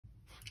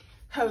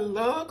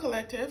Hello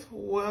collective,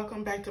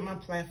 welcome back to my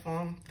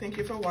platform. Thank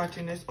you for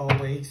watching as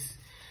always.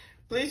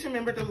 Please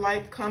remember to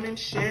like, comment,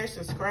 share,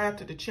 subscribe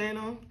to the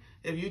channel.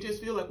 If you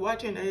just feel like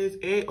watching, it is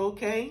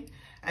a-okay.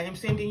 I am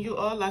sending you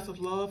all lots of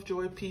love,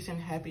 joy, peace,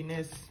 and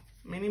happiness.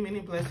 Many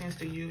blessings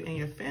to you and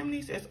your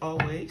families as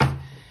always.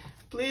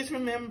 Please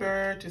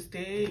remember to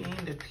stay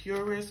in the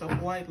purest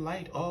of white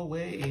light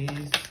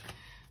always.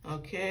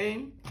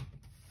 Okay.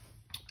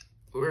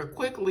 Real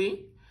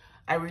quickly,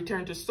 I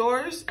return to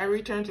source, I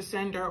return to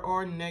sender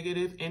or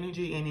negative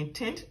energy and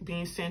intent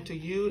being sent to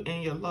you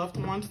and your loved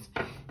ones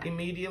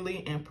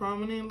immediately and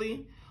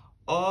permanently.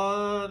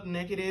 All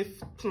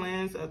negative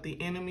plans of the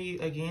enemy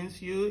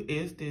against you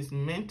is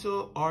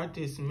dismantled or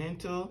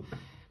dismantled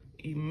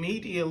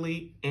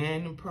immediately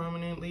and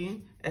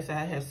permanently. As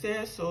I have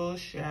said, so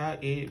shall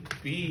it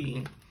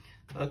be.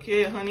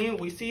 Okay, honey,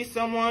 we see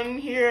someone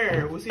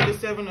here. We see the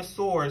Seven of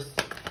Swords.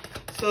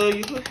 So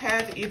you could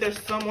have either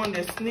someone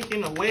that's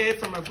sneaking away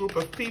from a group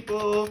of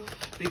people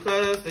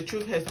because the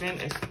truth has been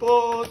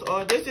exposed,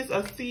 or this is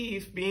a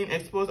thief being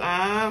exposed.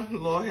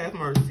 Lord have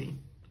mercy.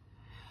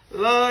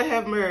 Lord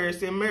have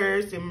mercy,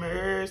 mercy,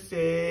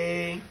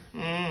 mercy.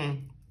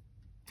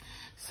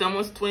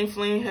 Someone's twin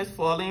flame has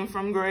fallen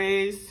from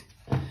grace.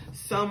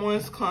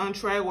 Someone's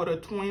contract with a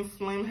twin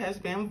flame has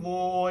been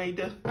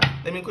void.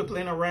 Let me quit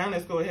playing around.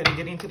 Let's go ahead and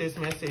get into this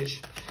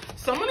message.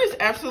 Someone is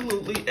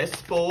absolutely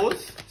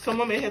exposed.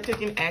 Someone may have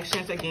taken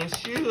actions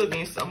against you,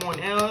 against someone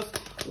else,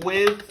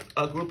 with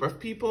a group of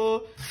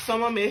people.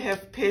 Someone may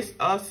have pissed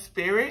off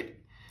spirit.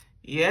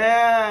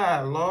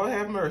 Yeah, Lord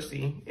have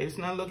mercy. It's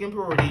not looking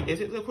pretty. Is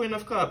it the Queen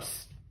of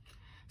Cups?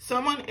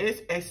 Someone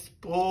is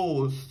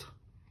exposed.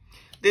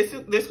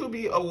 This could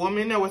be a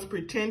woman that was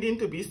pretending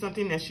to be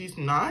something that she's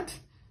not.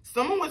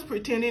 Someone was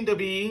pretending to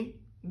be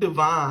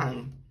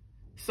divine.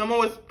 Someone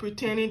was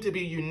pretending to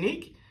be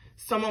unique.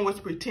 Someone was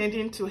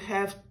pretending to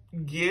have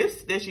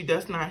gifts that she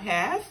does not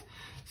have.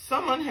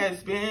 Someone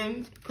has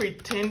been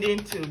pretending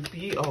to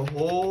be a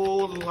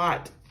whole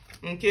lot.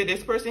 Okay,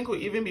 this person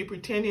could even be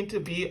pretending to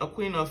be a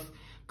Queen of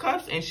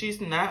Cups and she's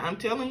not. I'm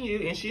telling you,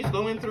 and she's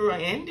going through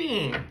an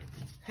ending.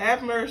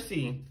 Have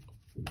mercy.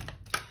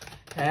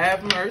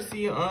 Have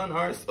mercy on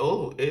our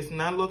soul. It's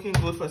not looking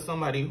good for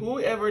somebody.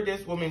 Whoever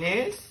this woman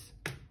is.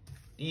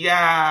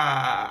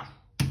 Yeah.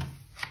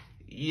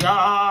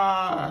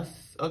 Yes.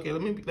 Okay,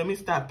 let me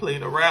stop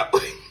playing around.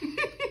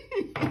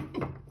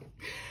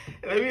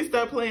 Let me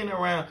stop playing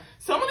around.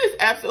 Someone is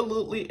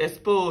absolutely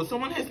exposed.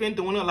 Someone has been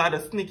doing a lot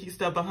of sneaky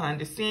stuff behind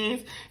the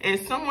scenes, and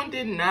someone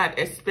did not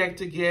expect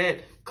to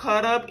get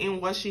caught up in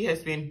what she has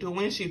been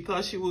doing. She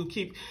thought she would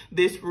keep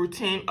this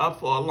routine up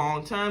for a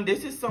long time.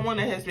 This is someone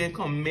that has been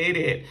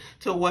committed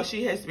to what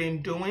she has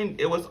been doing.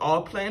 It was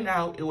all planned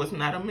out. It was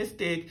not a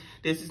mistake.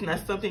 This is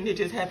not something that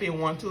just happened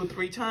 1, 2,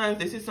 3 times.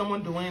 This is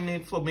someone doing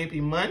it for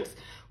maybe months,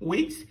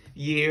 weeks,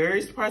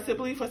 years,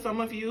 possibly for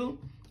some of you,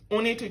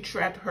 only to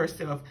trap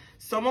herself.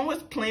 Someone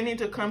was planning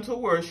to come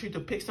towards you to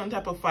pick some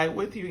type of fight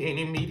with you, and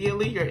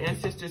immediately your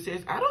ancestor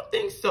says, I don't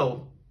think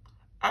so.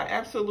 I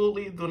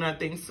absolutely do not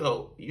think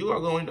so. You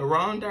are going the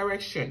wrong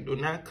direction. Do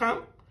not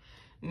come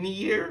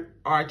near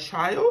our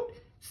child.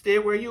 Stay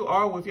where you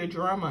are with your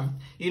drama.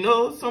 You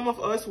know, some of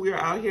us, we are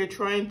out here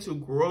trying to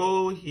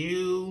grow,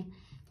 heal,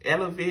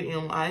 elevate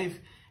in life.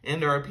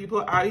 And there are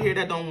people out here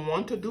that don't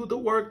want to do the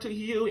work to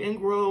heal and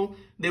grow.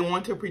 They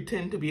want to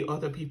pretend to be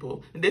other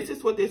people. This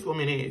is what this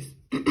woman is.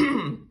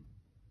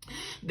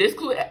 This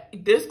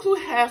could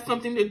have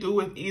something to do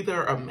with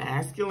either a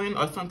masculine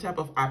or some type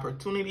of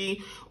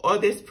opportunity, or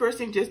this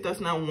person just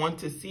does not want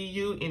to see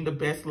you in the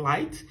best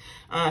light.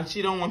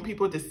 She don't want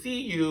people to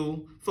see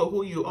you for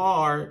who you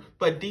are,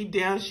 but deep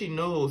down she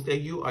knows that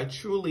you are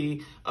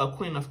truly a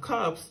Queen of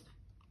Cups,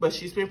 but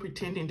she's been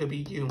pretending to be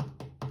you.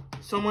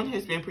 Someone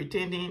has been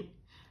pretending.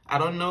 I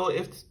don't know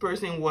if this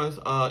person was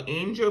an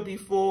angel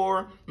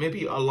before,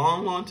 maybe a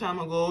long time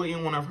ago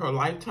in one of her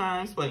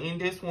lifetimes, but in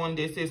this one,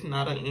 this is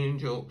not an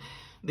angel.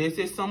 This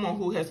is someone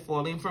who has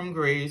fallen from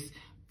grace,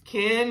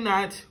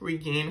 cannot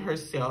regain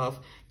herself,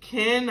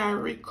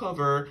 cannot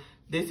recover.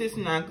 This is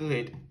not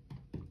good.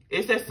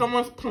 It's that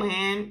someone's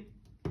plan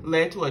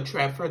led to a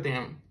trap for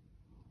them.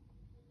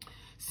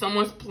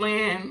 Someone's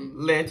plan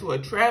led to a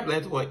trap,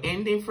 led to an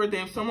ending for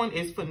them. Someone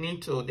is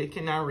finito. They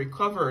cannot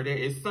recover. There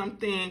is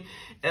something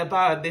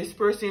about this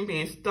person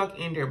being stuck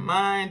in their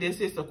mind. This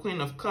is the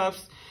Queen of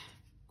Cups.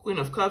 Queen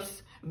of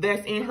Cups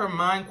that's in her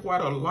mind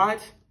quite a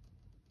lot.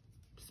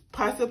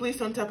 Possibly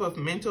some type of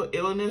mental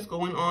illness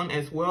going on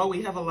as well.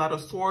 We have a lot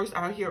of swords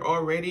out here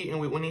already,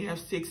 and we only have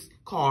 6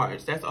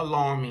 cards. That's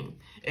alarming.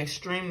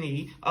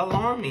 Extremely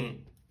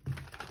alarming.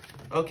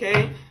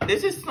 Okay?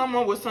 This is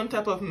someone with some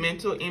type of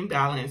mental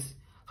imbalance.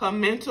 Her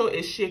mental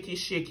is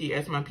shaky,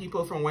 as my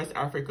people from West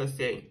Africa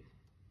say.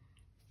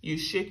 You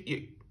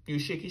shaky.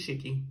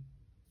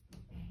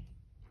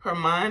 Her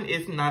mind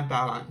is not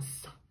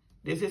balanced.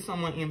 This is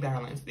someone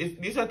imbalanced.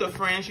 These are the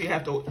friends you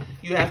have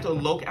to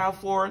look out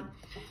for.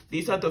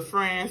 These are the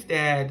friends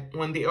that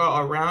when they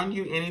are around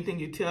you, anything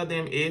you tell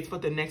them is for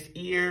the next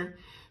year.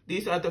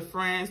 These are the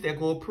friends that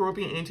go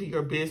probing into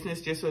your business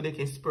just so they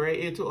can spread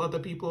it to other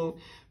people.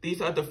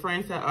 These are the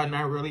friends that are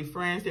not really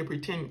friends. They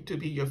pretend to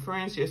be your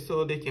friends just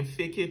so they can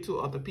fake it to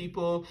other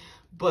people.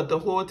 But the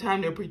whole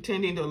time they're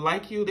pretending to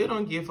like you, they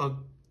don't give a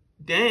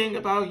dang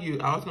about you.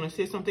 I was going to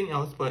say something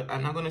else, but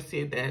I'm not going to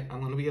say that. I'm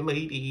going to be a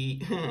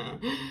lady.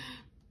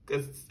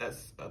 Because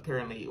that's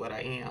apparently what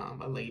I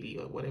am, a lady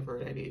or whatever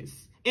that is.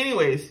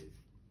 Anyways,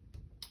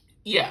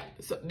 yeah.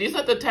 So these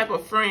are the type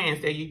of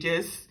friends that you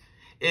just,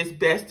 it's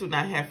best to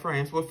not have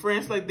friends. With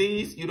friends like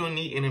these, you don't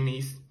need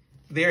enemies.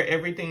 They're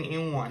everything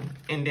in one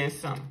and then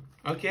some.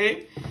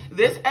 Okay?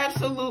 This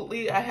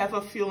absolutely, I have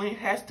a feeling,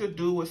 has to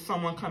do with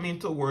someone coming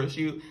towards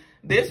you.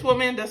 This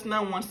woman does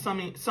not want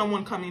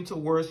someone coming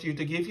towards you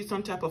to give you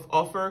some type of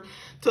offer,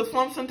 to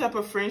form some type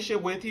of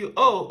friendship with you.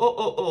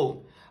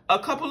 Oh. A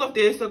couple of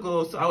days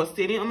ago, so I was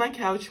sitting on my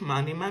couch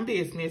minding my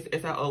business,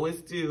 as I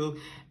always do.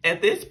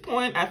 At this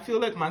point, I feel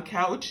like my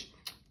couch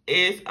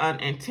is an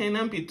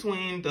antenna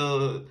between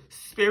the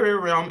spirit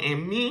realm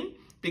and me,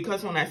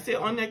 because when I sit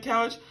on that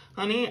couch,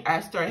 honey,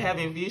 I start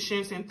having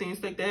visions and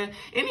things like that.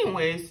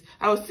 Anyways,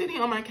 I was sitting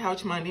on my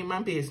couch minding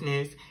my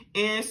business,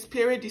 and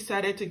spirit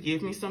decided to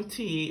give me some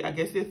tea. I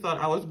guess they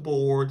thought I was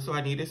bored, so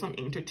I needed some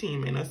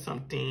entertainment or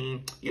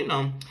something, you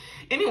know.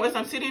 Anyways,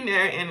 I'm sitting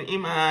there, and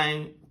in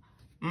my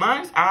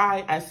mind's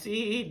eye, I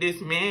see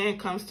this man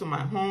comes to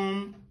my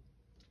home,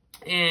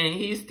 and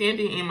he's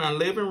standing in my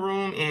living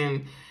room,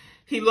 and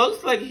he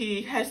looks like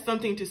he has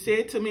something to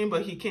say to me,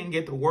 but he can't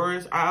get the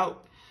words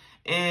out.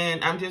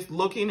 And I'm just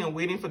looking and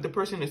waiting for the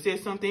person to say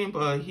something,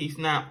 but he's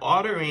not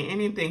uttering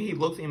anything. He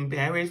looks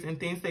embarrassed and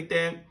things like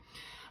that.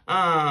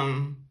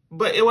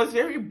 But it was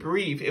very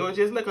brief. It was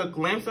just like a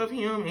glimpse of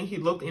him, and he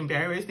looked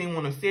embarrassed, didn't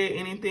want to say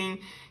anything.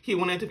 He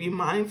wanted to be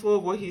mindful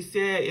of what he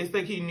said. It's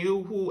like he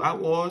knew who I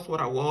was,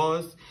 what I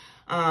was.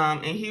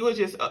 And he was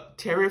just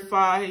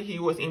terrified. He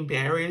was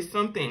embarrassed,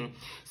 something.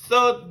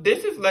 So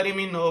this is letting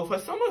me know, for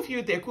some of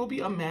you, there could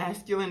be a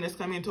masculine that's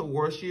coming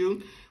towards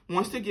you,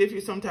 wants to give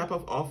you some type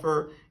of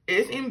offer,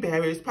 is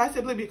embarrassed,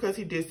 possibly because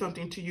he did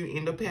something to you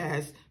in the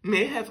past,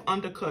 may have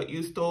undercut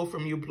you, stole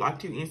from you,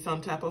 blocked you in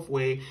some type of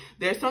way.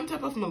 There's some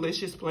type of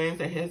malicious plans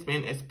that has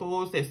been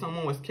exposed that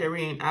someone was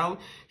carrying out.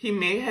 He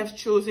may have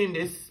chosen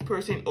this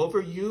person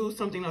over you,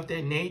 something of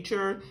that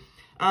nature.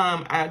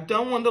 I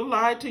don't want to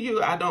lie to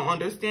you. I don't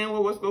understand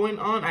what was going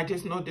on. I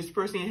just know this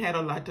person had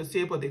a lot to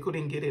say, but they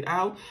couldn't get it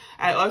out.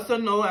 I also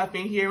know I've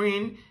been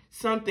hearing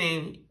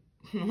something.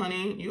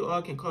 Honey, you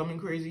all can call me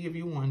crazy if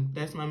you want.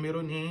 That's my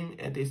middle name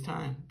at this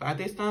time. By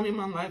this time in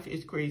my life,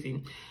 it's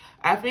crazy.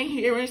 I've been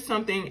hearing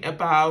something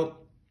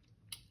about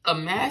a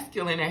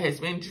masculine that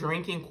has been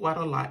drinking quite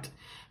a lot.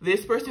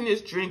 This person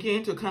is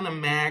drinking to kind of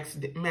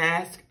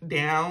mask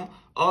down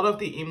all of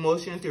the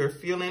emotions they're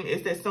feeling.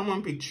 Is that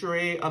someone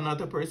betrayed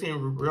another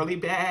person really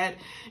bad,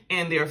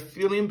 and they're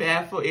feeling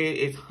bad for it.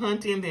 It's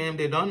hunting them.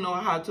 They don't know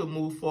how to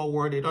move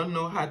forward. They don't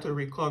know how to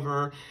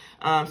recover.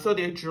 So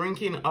they're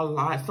drinking a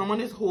lot.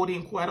 Someone is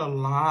holding quite a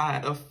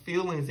lot of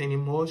feelings and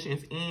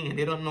emotions in.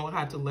 They don't know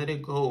how to let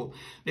it go.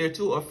 They're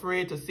too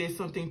afraid to say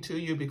something to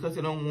you because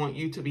they don't want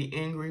you to be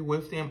angry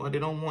with them, or they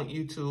don't want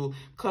you to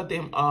cut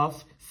them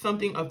off,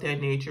 something of that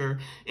nature.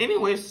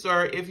 Anyway,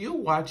 sir, if you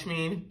watch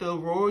me, the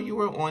role you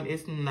were on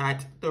is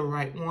not the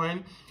right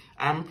one.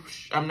 I'm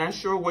not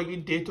sure what you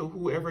did to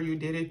whoever you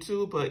did it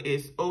to, but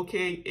it's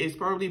okay. It's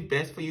probably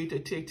best for you to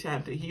take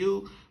time to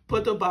heal.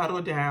 Put the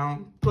bottle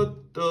down.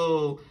 Put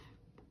the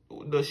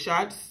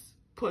shots,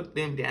 put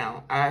them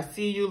down. I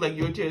see you like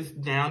you're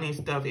just down and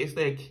stuff. It's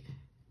like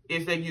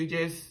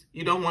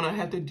you don't want to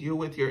have to deal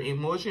with your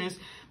emotions,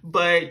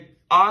 but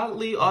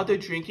oddly, all the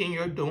drinking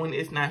you're doing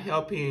is not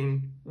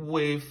helping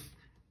with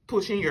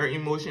pushing your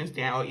emotions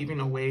down even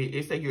away.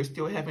 It's like you're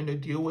still having to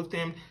deal with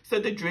them. So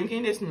the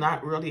drinking is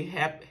not really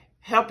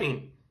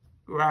helping,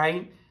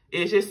 right?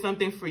 It's just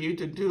something for you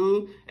to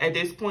do. At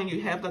this point,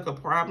 you have like a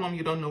problem.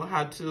 You don't know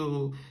how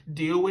to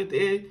deal with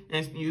it.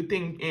 And you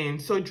think,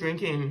 and so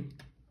drinking,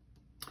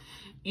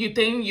 you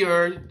think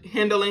you're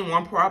handling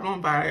one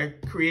problem by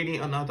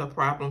creating another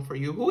problem for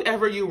you.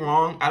 Whoever you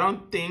wrong, I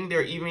don't think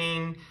they're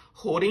even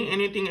holding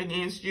anything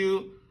against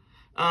you.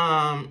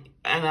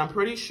 And I'm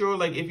pretty sure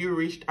like if you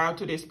reached out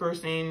to this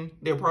person,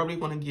 they're probably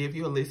going to give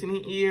you a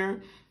listening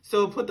ear.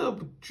 So put the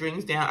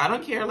drinks down. I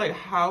don't care like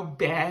how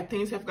bad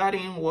things have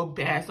gotten, what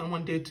bad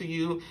someone did to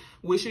you.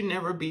 We should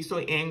never be so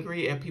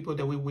angry at people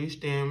that we wish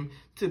them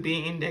to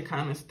be in that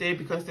kind of state,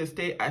 because the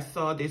state I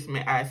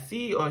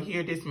see or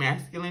hear this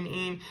masculine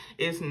in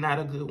is not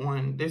a good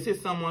one. This is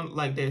someone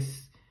like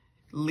this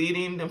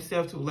leading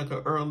themselves to like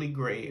an early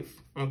grave,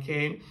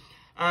 okay?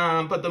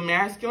 But the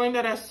masculine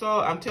that I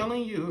saw, I'm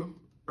telling you,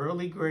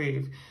 early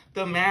grave.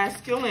 The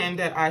masculine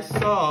that I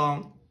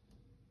saw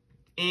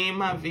in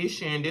my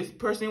vision, this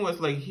person was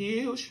like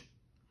huge.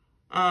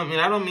 And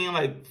I don't mean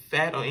like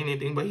fat or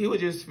anything, but he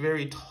was just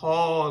very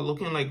tall,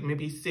 looking like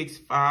maybe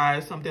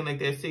 6'5", something like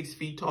that, 6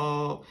 feet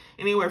tall,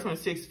 anywhere from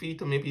 6 feet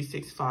to maybe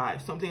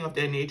 6'5", something of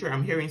that nature.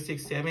 I'm hearing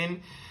 6'7".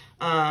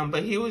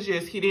 But he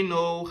didn't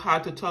know how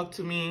to talk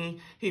to me.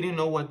 He didn't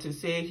know what to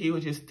say. He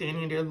was just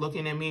standing there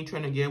looking at me,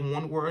 trying to get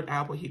one word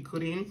out, but he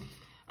couldn't.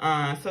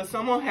 So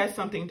someone has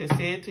something to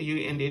say to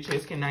you and they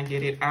just cannot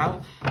get it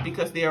out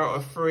because they are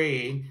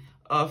afraid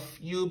of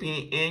you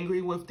being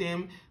angry with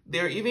them.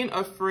 They're even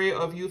afraid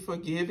of you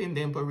forgiving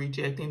them but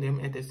rejecting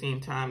them at the same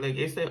time. Like,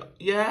 they say,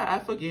 yeah, I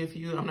forgive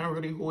you. I'm not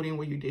really holding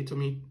what you did to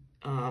me.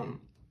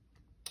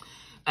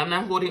 I'm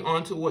not holding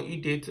on to what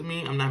you did to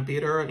me. I'm not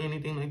bitter or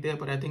anything like that,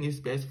 but I think it's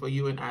best for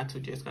you and I to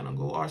just kind of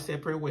go our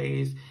separate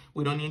ways.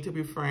 We don't need to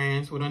be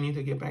friends. We don't need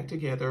to get back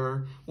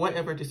together,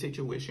 whatever the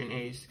situation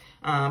is.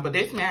 But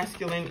this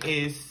masculine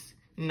is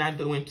not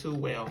doing too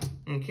well,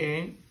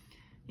 okay?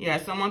 Yeah,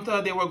 someone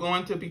thought they were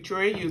going to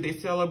betray you. They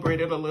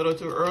celebrated a little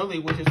too early,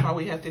 which is why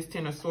we have this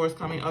Ten of Swords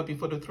coming up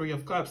before the Three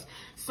of Cups.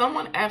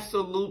 Someone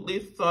absolutely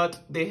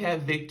thought they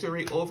had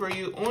victory over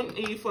you,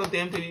 only for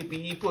them to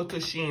be put to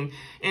shame.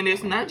 And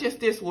it's not just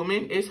this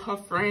woman, it's her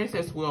friends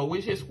as well,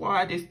 which is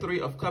why this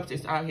Three of Cups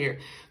is out here.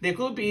 There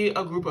could be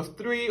a group of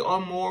 3 or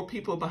more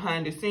people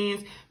behind the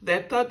scenes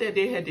that thought that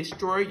they had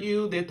destroyed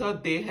you. They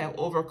thought they had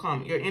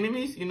overcome. Your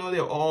enemies, you know,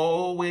 they're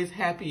always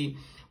happy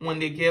when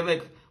they get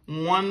like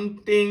one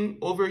thing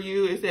over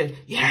you. Is that,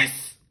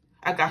 yes,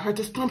 I got her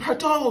to stump her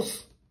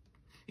toes.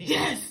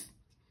 Yes.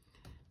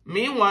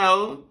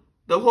 Meanwhile,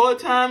 the whole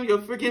time your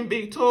freaking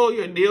big toe,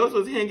 your nails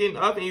was hanging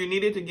up and you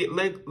needed to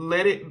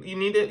you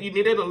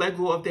needed to let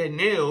go of that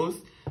nails.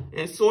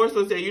 And Source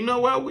was saying, you know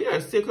what? We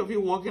are sick of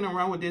you walking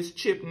around with this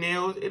chipped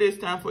nails. It is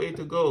time for it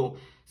to go.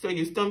 So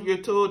you stump your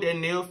toe, that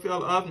nail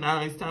fell off.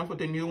 Now it's time for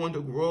the new one to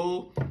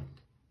grow.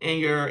 And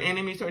your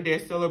enemies are there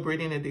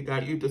celebrating that they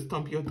got you to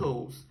stump your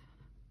toes.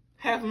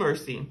 Have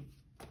mercy.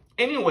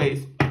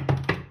 Anyways,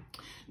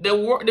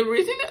 the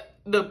reason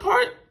the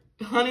part,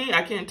 honey,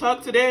 I can't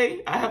talk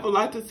today. I have a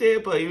lot to say,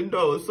 but you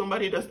know,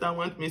 somebody does not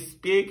want me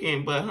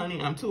speaking. But honey,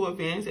 I'm too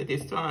advanced at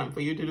this time for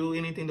you to do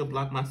anything to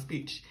block my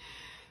speech.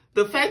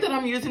 The fact that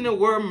I'm using the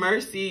word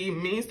mercy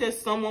means that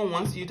someone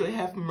wants you to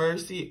have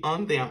mercy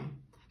on them.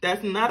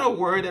 That's not a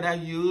word that I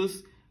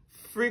use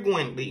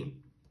frequently.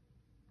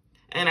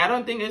 And I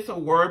don't think it's a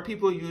word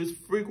people use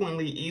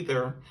frequently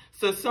either.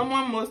 So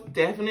someone most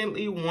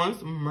definitely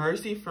wants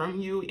mercy from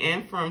you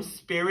and from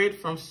spirit,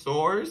 from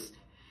source,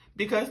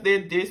 because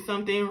they did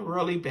something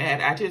really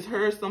bad. I just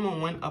heard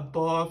someone went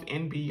above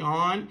and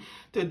beyond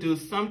to do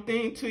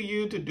something to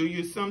you, to do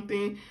you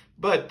something.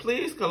 But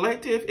please,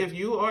 collective, if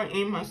you are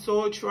in my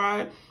soul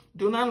tribe,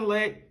 do not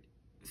let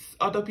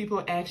other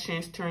people's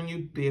actions turn you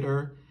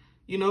bitter.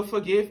 You know,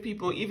 forgive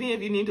people. Even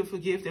if you need to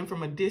forgive them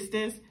from a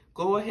distance,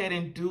 go ahead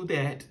and do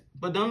that.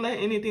 But don't let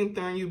anything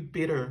turn you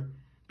bitter.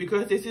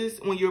 Because this is,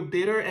 when you're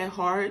bitter at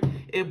heart,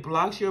 it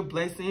blocks your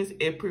blessings.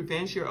 It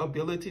prevents your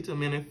ability to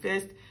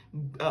manifest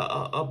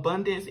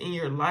abundance in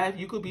your life.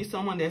 You could be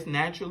someone that's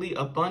naturally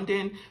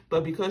abundant,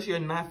 but because you're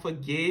not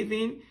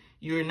forgiving,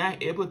 you're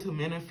not able to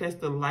manifest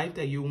the life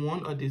that you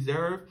want or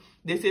deserve.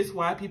 This is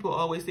why people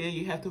always say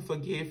you have to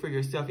forgive for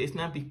yourself. It's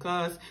not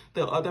because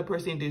the other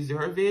person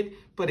deserves it,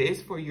 but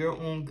it's for your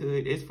own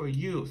good. It's for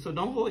you. So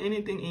don't hold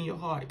anything in your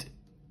heart.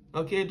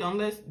 Okay, don't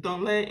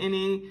let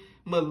any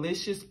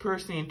malicious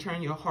person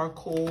turn your heart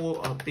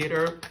cold or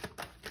bitter,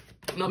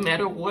 no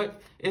matter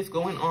what is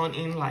going on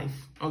in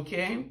life.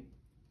 Okay?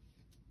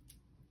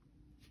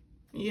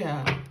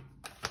 Yeah.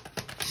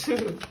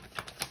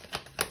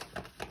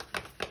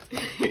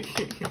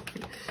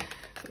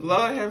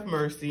 Lord have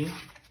mercy.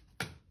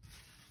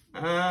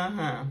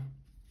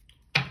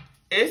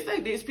 It's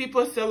like these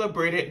people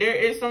celebrated. There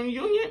is some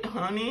union,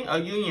 honey, a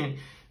union.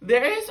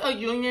 There is a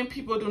union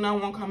people do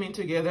not want coming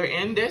together,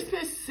 and there's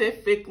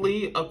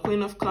specifically a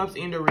Queen of Cups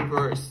in the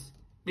reverse.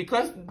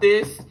 Because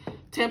this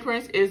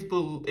Temperance is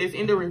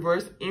in the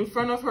reverse in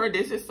front of her,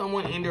 this is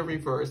someone in the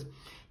reverse.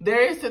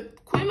 There is a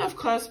Queen of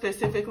Cups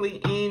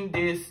specifically in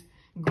this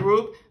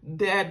group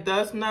that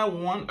does not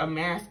want a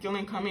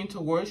masculine coming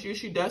towards you.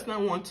 She does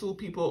not want two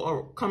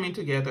people coming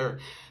together.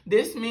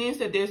 This means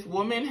that this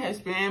woman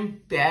has been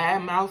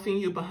bad-mouthing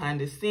you behind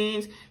the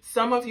scenes.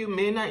 Some of you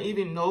may not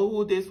even know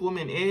who this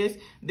woman is.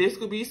 This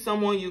could be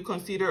someone you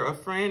consider a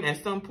friend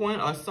at some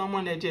point, or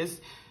someone that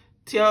just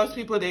tells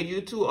people that you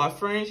two are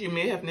friends. You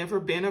may have never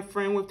been a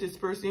friend with this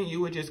person.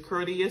 You were just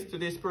courteous to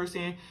this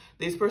person.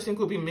 This person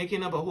could be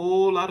making up a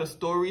whole lot of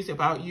stories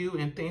about you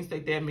and things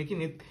like that,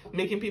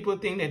 making people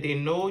think that they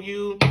know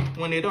you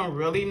when they don't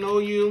really know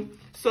you.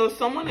 So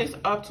someone is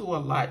up to a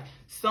lot.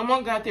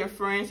 Someone got their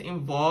friends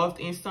involved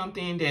in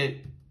something that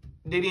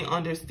they didn't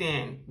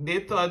understand.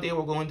 They thought they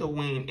were going to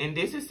win. And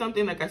this is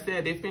something, like I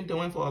said, they've been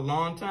doing for a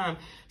long time.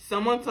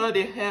 Someone thought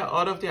they had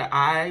all of their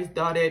I's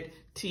dotted,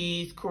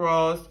 T's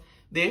crossed.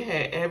 They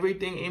had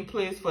everything in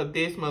place for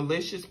this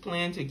malicious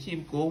plan to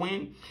keep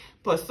going.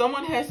 But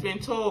someone has been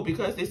told,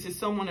 because this is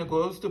someone that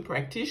goes to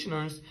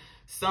practitioners,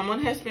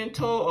 someone has been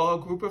told, or a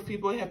group of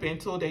people have been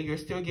told, that you're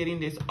still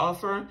getting this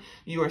offer.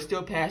 You are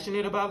still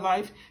passionate about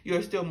life.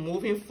 You're still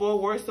moving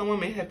forward. Someone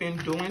may have been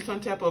doing some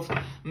type of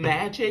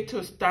magic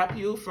to stop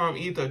you from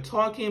either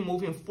talking,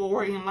 moving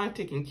forward in life,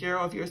 taking care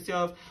of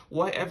yourself,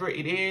 whatever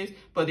it is.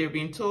 But they're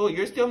being told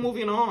you're still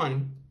moving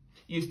on.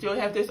 You still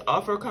have this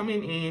offer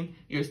coming in.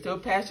 You're still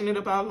passionate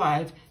about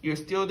life. You're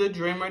still the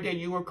dreamer that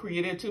you were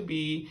created to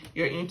be.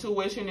 Your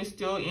intuition is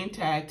still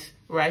intact,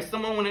 right?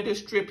 Someone wanted to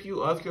strip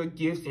you of your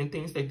gifts and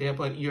things like that,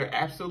 but you're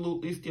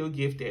absolutely still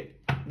gifted.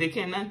 They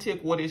cannot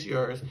take what is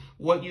yours.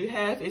 What you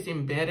have is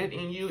embedded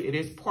in you. It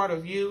is part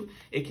of you.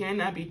 It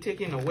cannot be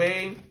taken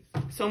away.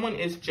 Someone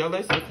is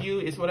jealous of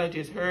you, is what I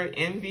just heard.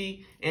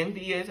 Envy,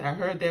 envious. I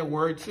heard that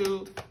word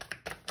too.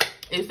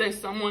 It's like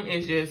someone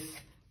is just,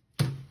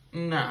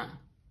 nah.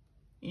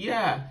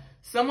 Yeah,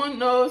 someone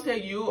knows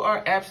that you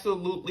are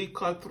absolutely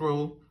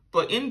cutthroat,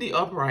 but in the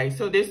upright.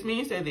 So this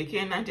means that they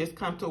cannot just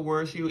come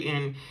towards you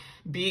and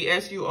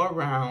BS you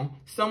around.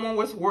 Someone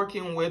was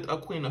working with a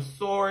Queen of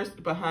Swords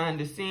behind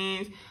the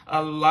scenes.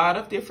 A lot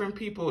of different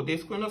people.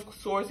 This Queen of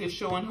Swords is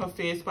showing her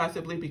face,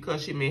 possibly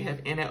because she may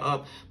have ended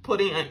up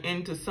putting an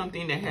end to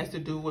something that has to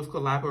do with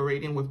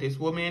collaborating with this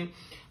woman.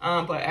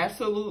 But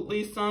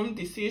absolutely some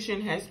decision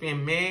has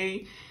been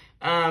made.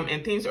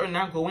 And things are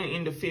not going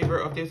in the favor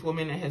of this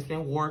woman that has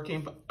been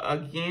working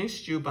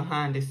against you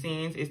behind the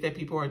scenes. It's that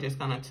people are just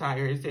kind of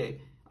tired. It's that,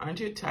 aren't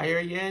you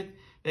tired yet?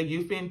 Like,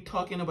 you've been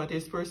talking about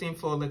this person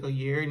for like a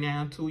year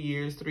now, 2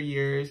 years, 3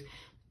 years,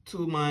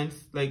 2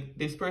 months. Like,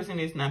 this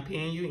person is not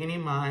paying you any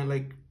mind.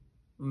 Like,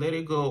 let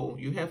it go.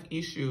 You have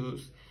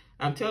issues.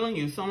 I'm telling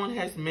you, someone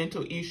has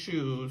mental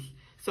issues.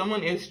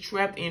 Someone is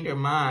trapped in their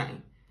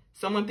mind.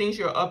 Someone thinks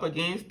you're up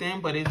against them,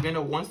 but it's been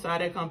a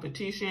one-sided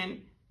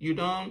competition. You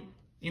don't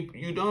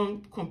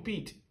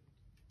compete.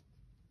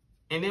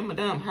 And then,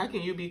 madam, how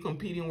can you be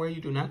competing where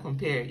you do not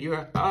compare?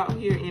 You're out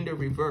here in the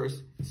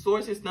reverse.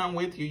 Source is not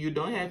with you. You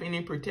don't have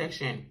any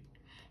protection.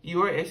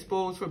 You are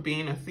exposed for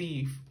being a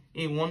thief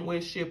in one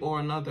way, shape, or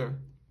another.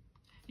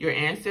 Your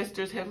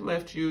ancestors have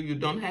left you. You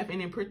don't have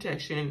any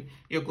protection.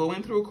 You're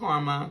going through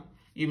karma.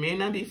 You may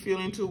not be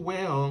feeling too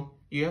well.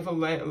 You have a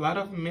lot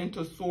of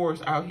mental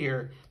sores out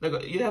here.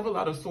 Like, you have a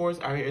lot of sores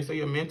out here, so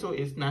your mental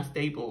is not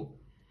stable.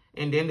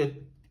 And then the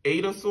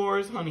 8 of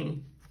Swords,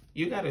 honey,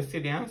 you got to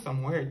sit down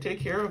somewhere. Take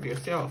care of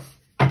yourself.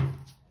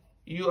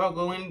 You are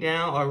going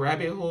down a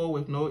rabbit hole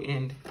with no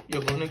end.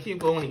 You're going to keep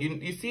going.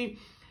 You see,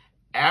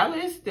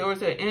 Alice, there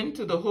was an end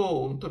to the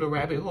hole, to the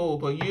rabbit hole.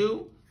 But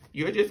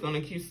you're just going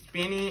to keep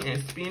spinning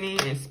and spinning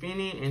and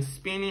spinning and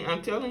spinning.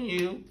 I'm telling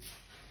you,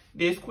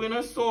 this Queen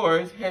of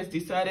Swords has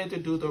decided to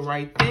do the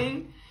right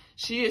thing.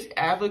 She is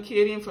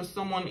advocating for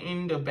someone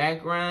in the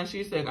background.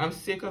 She's like, I'm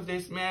sick of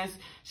this mess.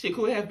 She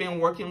could have been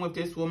working with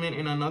this woman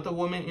and another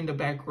woman in the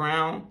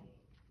background.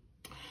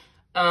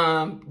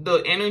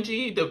 The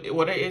energy,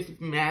 whether it's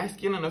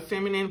masculine or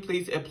feminine,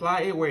 please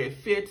apply it where it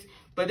fits.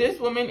 But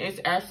this woman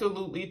is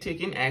absolutely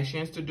taking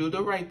actions to do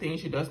the right thing.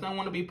 She does not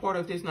want to be part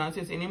of this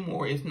nonsense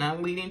anymore. It's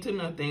not leading to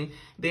nothing.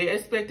 They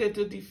expected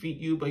to defeat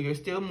you, but you're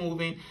still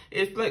moving.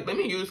 It's like, let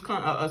me use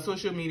a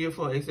social media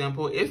for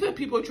example. It's like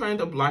people trying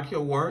to block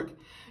your work,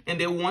 and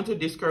they want to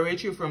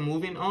discourage you from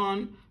moving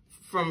on,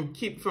 from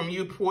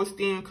you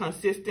posting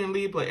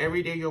consistently, but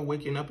every day you're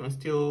waking up and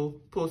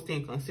still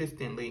posting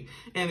consistently.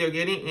 And they're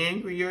getting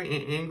angrier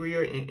and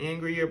angrier and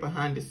angrier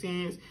behind the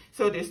scenes.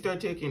 So they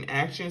start taking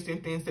actions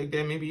and things like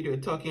that. Maybe they're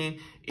talking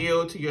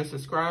ill to your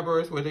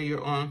subscribers, whether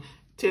you're on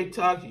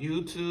TikTok,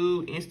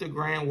 YouTube,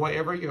 Instagram,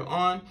 whatever you're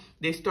on.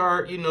 They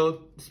start,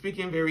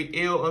 speaking very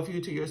ill of you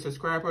to your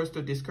subscribers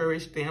to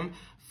discourage them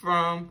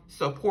from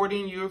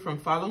supporting you, from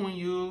following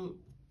you,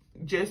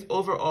 just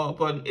overall.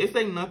 But it's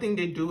like nothing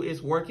they do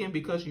is working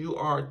because you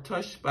are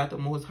touched by the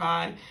Most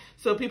High.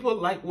 So people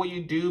like what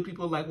you do,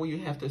 people like what you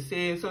have to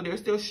say, so they're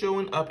still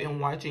showing up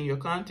and watching your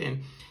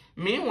content.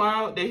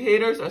 Meanwhile, the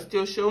haters are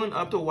still showing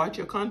up to watch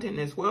your content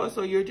as well,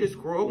 so you're just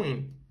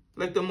growing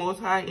like the Most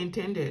High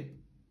intended.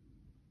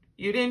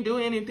 You didn't do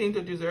anything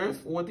to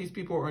deserve what these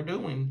people are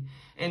doing.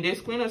 And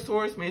this Queen of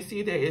Swords may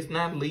see that it's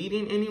not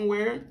leading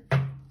anywhere.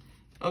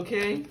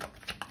 Okay?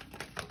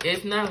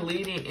 It's not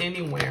leading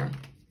anywhere.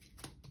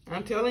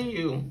 I'm telling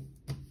you,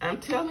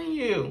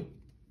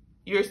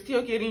 you're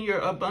still getting your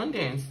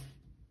abundance.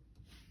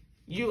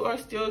 You are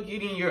still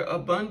getting your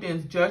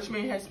abundance.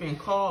 Judgment has been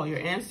called. Your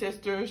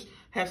ancestors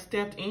have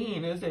stepped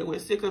in and said, we're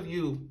sick of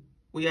you.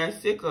 We are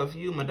sick of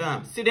you,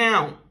 madame. Sit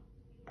down.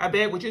 I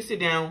beg, would you sit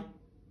down?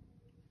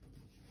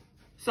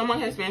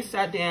 Someone has been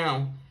sat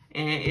down,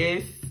 and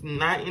it's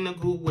not in a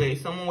good way.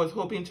 Someone was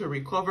hoping to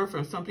recover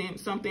from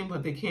something,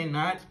 but they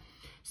cannot.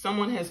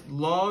 Someone has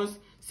lost.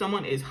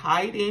 Someone is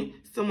hiding.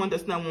 Someone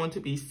does not want to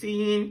be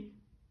seen.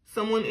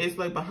 Someone is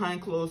like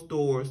behind closed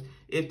doors.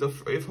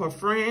 If her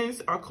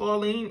friends are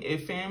calling,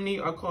 if family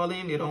are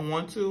calling, they don't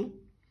want to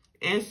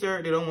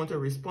answer. They don't want to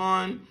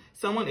respond.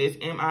 Someone is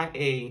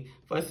MIA.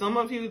 For some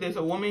of you, there's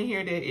a woman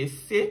here that is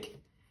sick,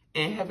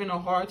 and having a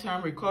hard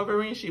time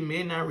recovering. She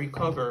may not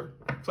recover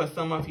for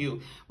some of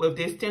you. With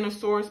this 10 of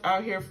Swords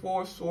out here,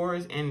 4 of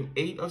Swords and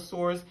 8 of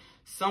Swords,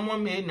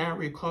 someone may not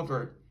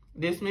recover.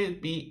 This may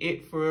be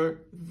it for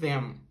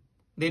them.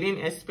 They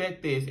didn't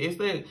expect this. It's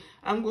like,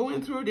 I'm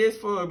going through this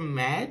for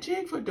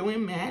magic, for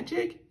doing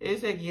magic.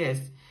 It's like, yes,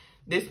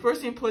 this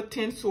person put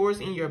 10 swords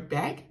in your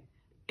back,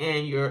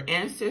 and your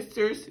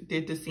ancestors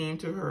did the same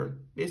to her.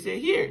 They said,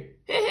 here,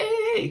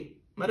 hey,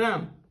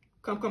 madam,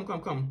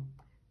 come.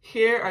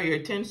 Here are your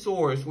 10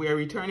 swords. We are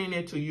returning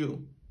it to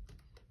you.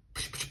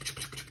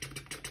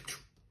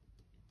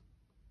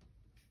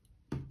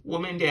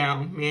 Woman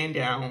down, man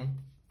down.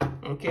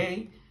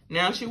 Okay?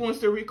 Now she wants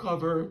to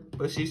recover,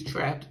 but she's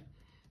trapped.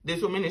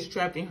 This woman is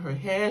trapped in her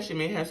head. She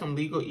may have some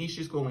legal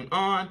issues going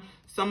on.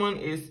 Someone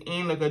is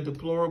in like a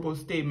deplorable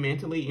state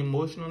mentally,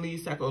 emotionally,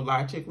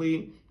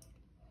 psychologically.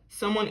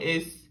 Someone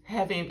is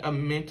having a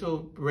mental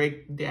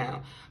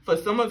breakdown. For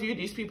some of you,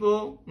 these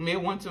people may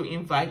want to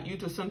invite you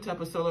to some type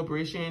of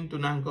celebration. Do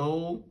not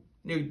go.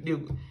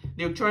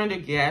 They're trying to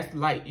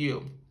gaslight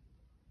you.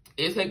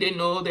 It's like they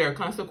know there are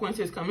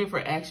consequences coming for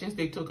actions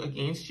they took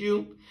against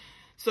you.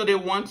 So they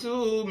want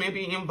to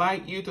maybe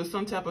invite you to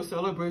some type of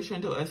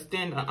celebration to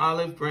extend an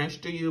olive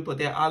branch to you. But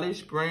that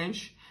olive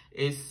branch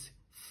is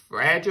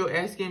fragile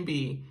as can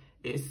be.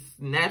 It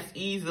snaps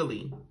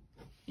easily.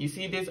 You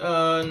see this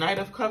Knight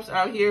of Cups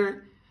out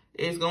here?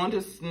 It's going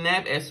to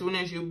snap as soon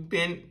as you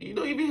bend. You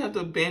don't even have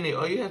to bend it.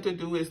 All you have to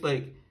do is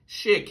like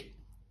shake.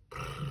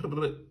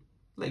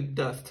 Like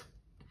dust.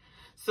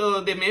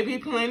 So they may be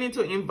planning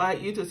to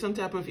invite you to some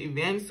type of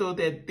event so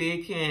that they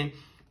can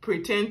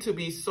pretend to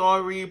be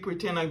sorry,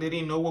 pretend like they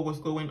didn't know what was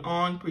going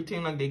on,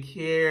 pretend like they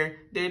care.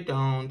 They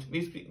don't.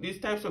 These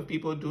types of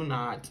people do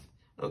not.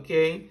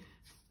 Okay?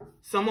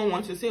 Someone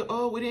wants to say,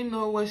 oh, we didn't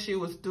know what she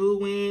was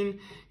doing.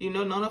 You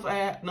know, none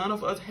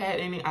of us had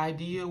any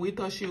idea. We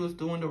thought she was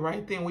doing the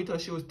right thing. We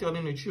thought she was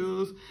telling the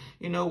truth.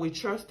 You know, we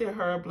trusted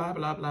her, blah,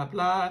 blah, blah,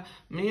 blah.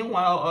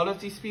 Meanwhile, all of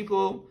these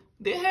people,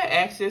 they had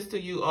access to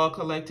you, all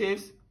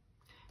collectives.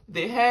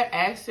 They had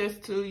access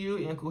to you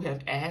and could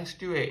have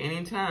asked you at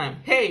any time,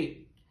 hey,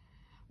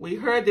 we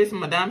heard this,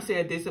 Madame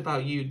said this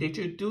about you. Did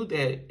you do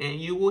that? And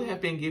you will have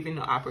been given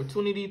the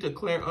opportunity to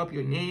clear up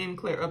your name,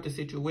 clear up the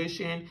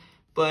situation,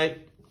 but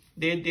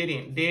they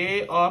didn't.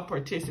 They all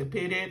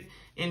participated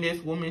in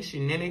this woman's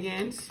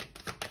shenanigans,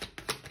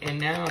 and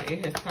now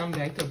it has come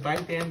back to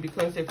bite them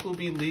because there could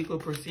be legal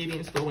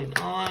proceedings going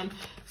on.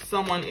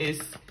 Someone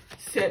is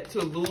set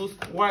to lose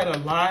quite a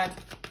lot,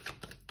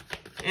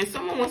 and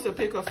someone wants to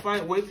pick a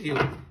fight with you.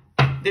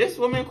 This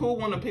woman could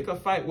want to pick a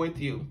fight with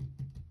you.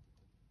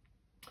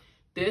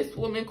 This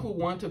woman could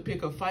want to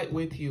pick a fight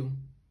with you.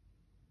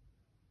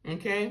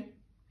 Okay?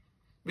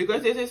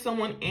 Because this is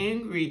someone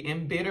angry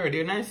and bitter.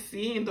 They're not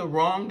seeing the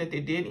wrong that they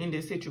did in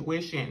this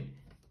situation.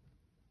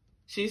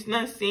 She's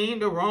not seeing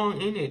the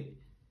wrong in it.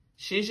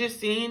 She's just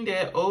seeing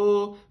that,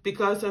 oh,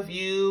 because of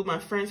you, my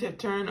friends have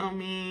turned on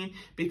me.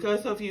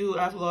 Because of you,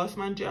 I've lost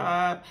my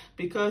job.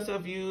 Because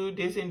of you,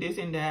 this and this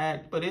and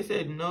that. But they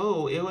said,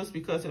 no, it was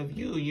because of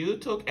you. You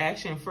took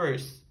action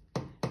first.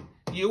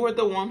 You were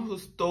the one who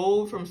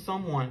stole from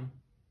someone.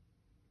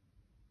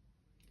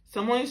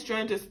 Someone is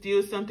trying to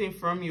steal something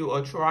from you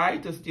or try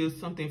to steal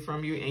something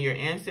from you, and your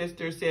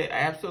ancestors said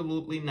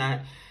absolutely not.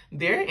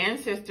 Their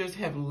ancestors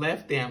have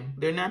left them.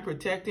 They're not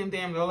protecting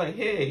them. They're like,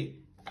 hey,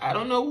 I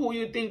don't know who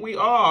you think we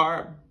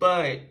are,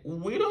 but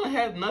we don't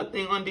have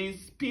nothing on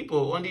these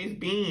people, on these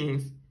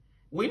beings.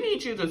 We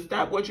need you to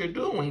stop what you're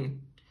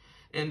doing.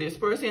 And this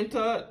person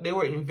thought they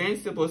were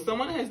invincible.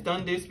 Someone has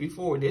done this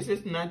before. This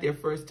is not their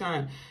first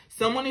time.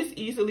 Someone is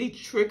easily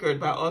triggered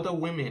by other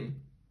women.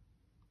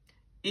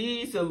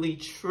 Easily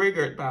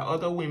triggered by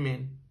other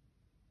women.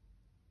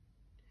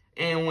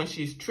 And when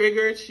she's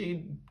triggered,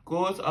 she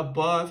goes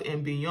above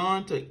and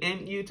beyond to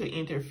end you, to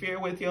interfere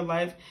with your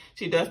life.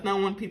 She does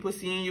not want people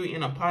seeing you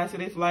in a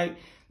positive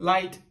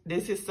light.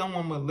 This is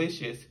someone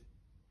malicious.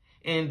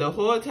 And the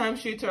whole time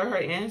she told her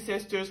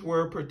ancestors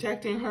were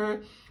protecting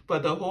her,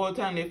 but the whole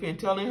time they've been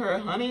telling her,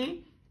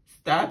 honey,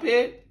 stop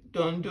it,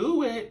 don't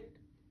do it.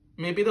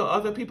 Maybe the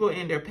other people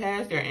in their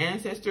past, their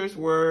ancestors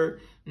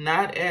were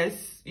not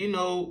as,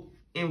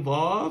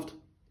 involved.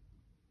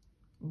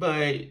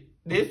 But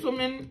this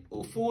woman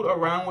fooled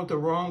around with the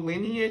wrong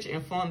lineage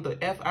and found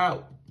the F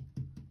out.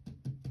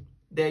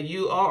 That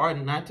you all are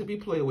not to be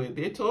played with.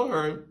 They told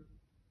her,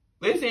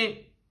 listen,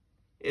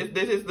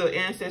 this is the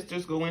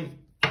ancestors going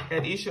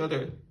at each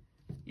other.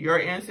 Your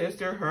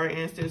ancestor, her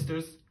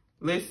ancestors.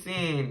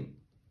 Listen,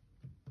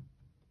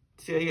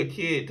 tell your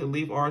kid to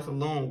leave ours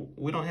alone.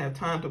 We don't have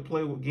time to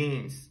play with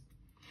games.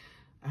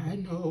 I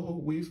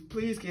know,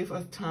 please give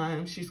us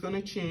time. She's going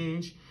to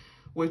change.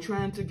 We're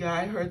trying to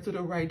guide her to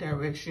the right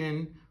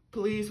direction.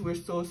 Please, we're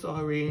so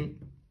sorry.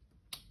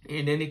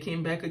 And then it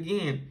came back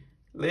again.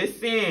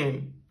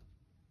 Listen,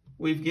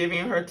 we've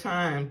given her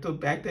time to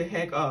back the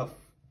heck off.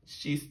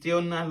 She's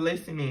still not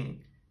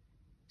listening.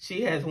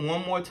 She has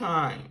one more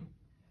time.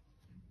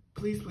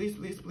 Please, please,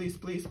 please, please,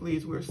 please,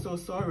 please. We're so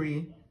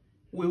sorry.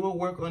 We will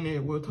work on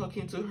it. We're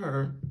talking to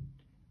her.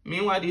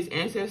 Meanwhile, these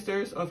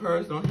ancestors of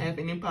hers don't have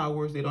any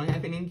powers. They don't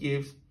have any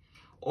gifts.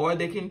 All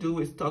they can do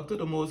is talk to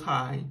the Most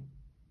High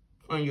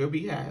on your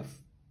behalf.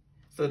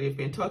 So they've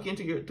been talking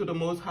to the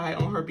Most High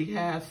on her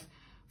behalf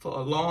for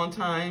a long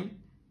time.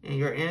 And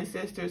your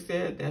ancestors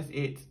said, that's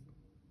it.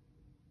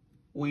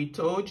 We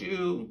told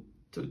you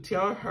to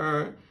tell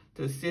her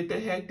to sit the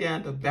heck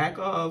down, to back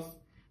off,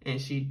 and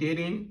she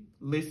didn't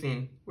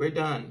listen. We're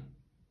done.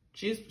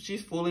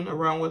 She's fooling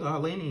around with our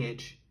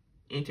lineage,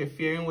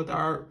 interfering with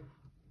our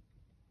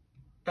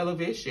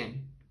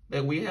elevation.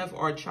 That we have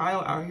our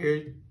child out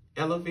here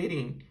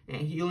elevating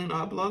and healing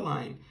our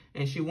bloodline,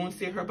 and she won't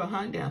sit her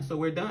behind down, so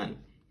we're done.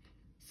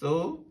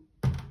 So,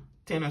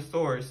 Ten of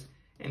Swords.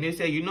 And they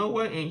say, you know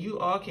what? And you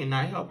all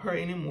cannot help her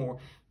anymore.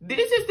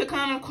 This is the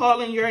kind of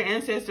calling your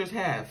ancestors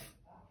have.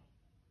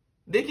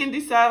 They can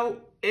decide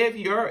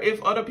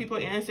if other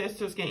people's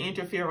ancestors can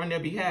interfere on their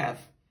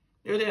behalf.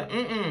 They're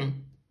there,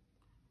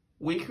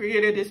 we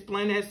created this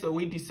planet, so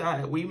we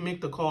decide. We make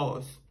the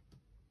calls.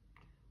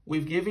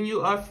 We've given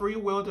you our free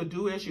will to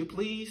do as you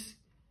please.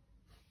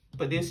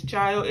 But this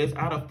child is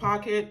out of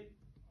pocket,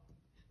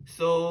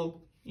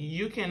 so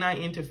you cannot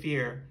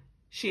interfere.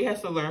 She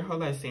has to learn her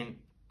lesson.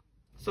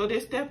 So they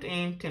stepped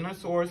in, 10 of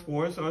Swords,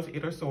 4 of Swords,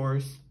 8 of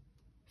Swords.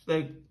 It's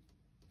like,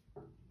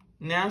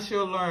 now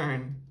she'll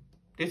learn.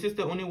 This is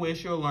the only way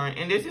she'll learn.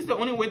 And this is the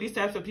only way these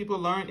types of people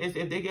learn, is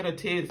if they get a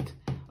taste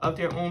of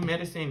their own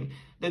medicine.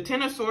 The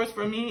 10 of Swords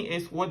for me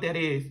is what that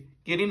is.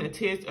 Getting a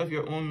taste of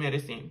your own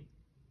medicine.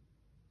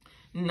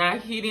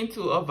 Not heeding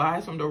to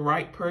advice from the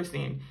right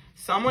person.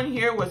 Someone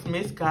here was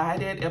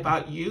misguided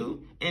about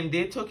you and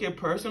they took it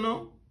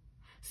personal.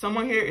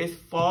 Someone here is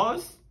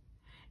false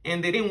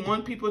and they didn't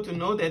want people to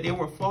know that they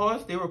were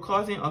false. They were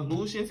causing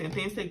illusions and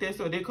things like that,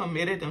 so they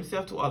committed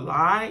themselves to a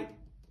lie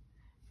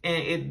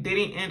and it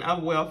didn't end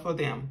up well for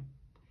them.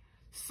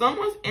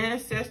 Someone's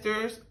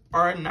ancestors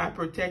are not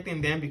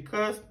protecting them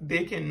because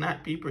they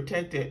cannot be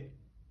protected.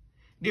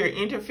 Their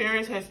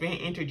interference has been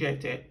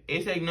interjected.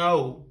 It's like,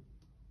 no,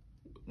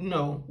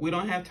 we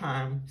don't have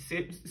time.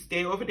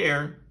 Stay over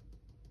there.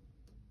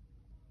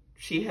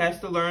 She has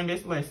to learn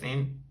this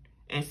lesson.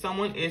 And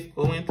someone is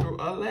going through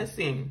a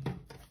lesson.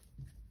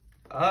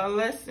 A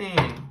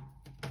lesson.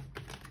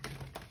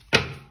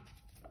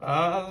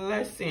 A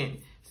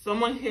lesson.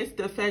 Someone hits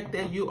the fact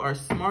that you are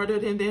smarter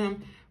than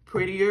them,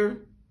 prettier.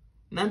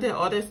 Not that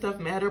all that stuff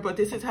matter, but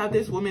this is how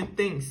this woman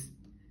thinks.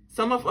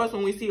 Some of us,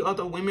 when we see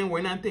other women,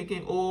 we're not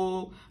thinking,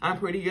 oh, I'm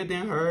prettier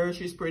than her.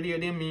 She's prettier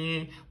than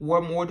me.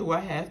 What more do I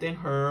have than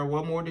her?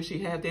 What more does she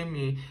have than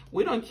me?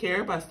 We don't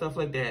care about stuff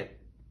like that.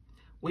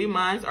 We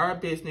mind our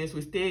business.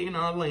 We stay in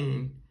our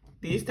lane.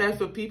 These types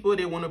of people,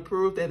 they want to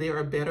prove that they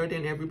are better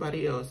than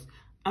everybody else.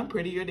 I'm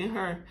prettier than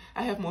her.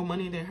 I have more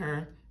money than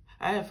her.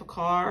 I have a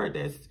car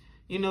that's,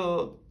 you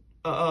know,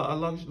 a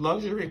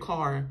luxury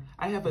car.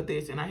 I have a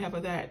this and I have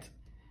a that.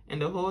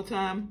 And the whole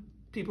time,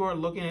 people are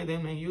looking at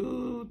them and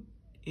you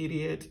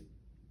idiot.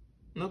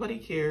 Nobody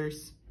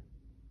cares.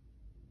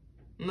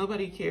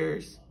 Nobody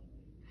cares.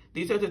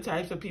 These are the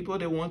types of people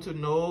that want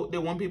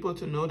people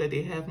to know that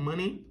they have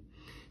money.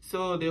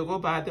 So they'll go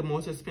buy the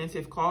most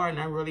expensive car,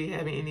 not really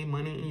having any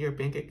money in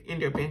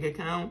their bank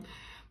account.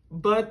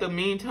 But the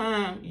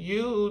meantime,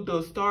 you,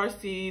 the star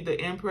seed, the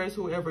empress,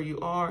 whoever you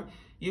are,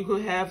 you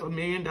could have $1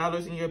 million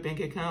in your bank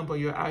account, but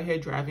you're out here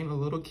driving a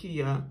little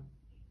Kia,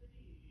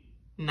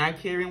 not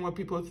caring what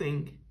people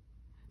think.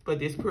 But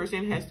this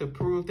person has to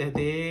prove that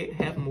they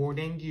have more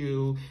than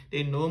you.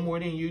 They know more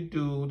than you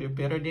do. They're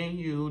better than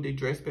you. They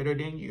dress better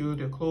than you.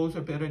 Their clothes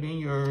are better than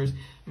yours.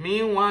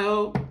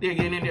 Meanwhile, they're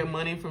getting their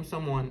money from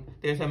someone.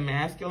 There's a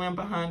masculine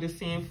behind the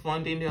scene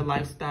funding their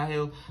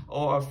lifestyle,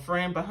 or a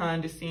friend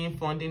behind the scene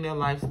funding their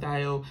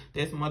lifestyle.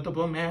 There's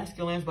multiple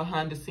masculines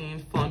behind the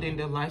scenes funding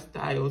their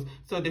lifestyles.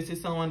 So this is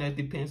someone that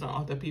depends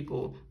on other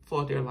people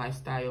for their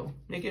lifestyle.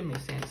 Make it make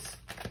sense.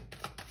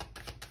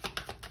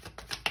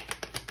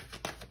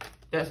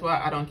 That's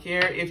why I don't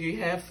care if you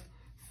have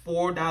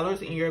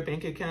 $4 in your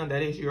bank account.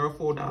 That is your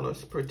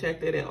 $4.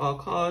 Protect it at all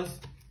costs.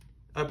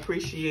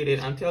 Appreciate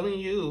it. I'm telling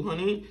you,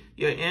 honey,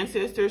 your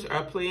ancestors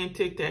are playing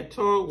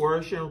tic-tac-toe,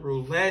 Russian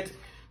roulette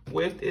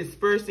with this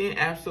person.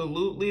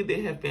 Absolutely,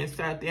 they have been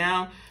sat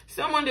down.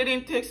 Someone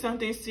didn't take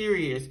something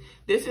serious.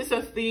 This is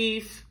a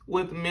thief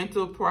with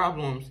mental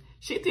problems.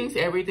 She thinks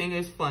everything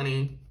is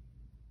funny.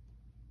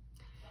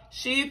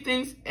 She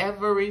thinks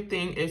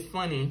everything is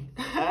funny.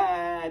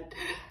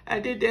 I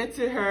did that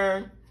to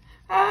her.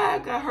 I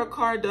got her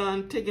car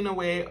done, taken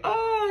away.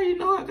 Oh, you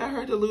know, I got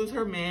her to lose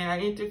her man. I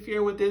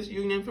interfered with this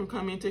union from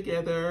coming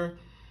together.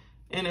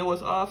 And it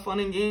was all fun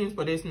and games,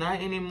 but it's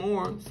not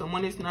anymore.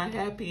 Someone is not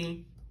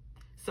happy.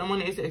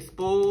 Someone is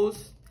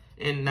exposed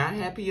and not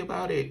happy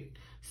about it.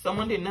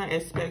 Someone did not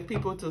expect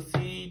people to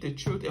see the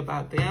truth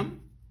about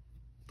them,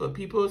 but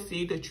people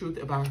see the truth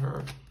about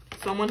her.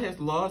 Someone has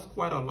lost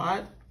quite a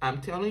lot.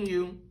 I'm telling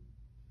you.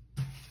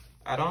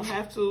 I don't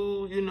have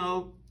to, you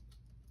know,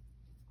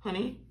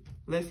 honey,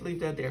 let's leave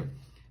that there.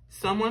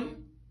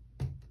 Someone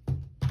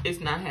is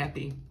not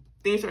happy.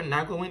 Things are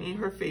not going in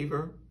her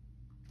favor.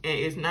 And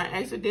it's not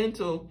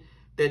accidental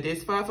that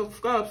this Five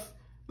of Cups,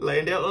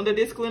 laying there under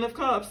this Queen of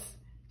Cups,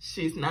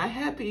 she's not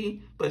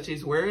happy, but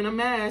she's wearing a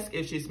mask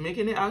if she's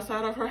making it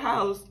outside of her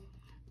house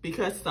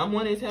because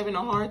someone is having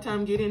a hard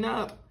time getting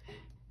up.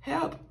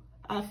 Help,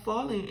 I've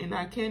fallen and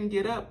I can't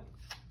get up.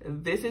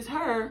 This is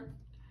her.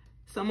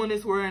 Someone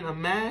is wearing a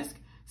mask.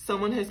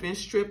 Someone has been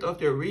stripped of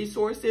their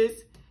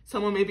resources.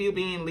 Someone may be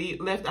being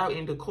left out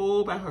in the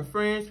cold by her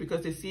friends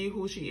because they see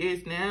who she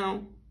is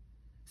now.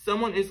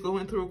 Someone is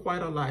going through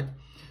quite a lot.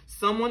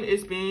 Someone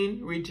is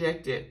being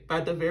rejected by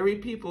the very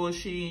people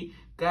she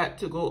got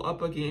to go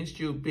up against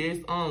you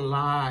based on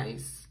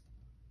lies.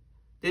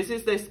 This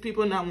is this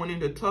people not wanting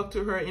to talk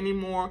to her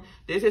anymore.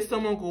 This is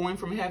someone going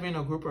from having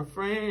a group of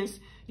friends,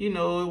 you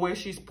know, where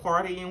she's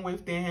partying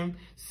with them,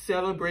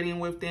 celebrating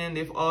with them.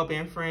 They've all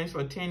been friends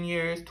for 10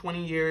 years,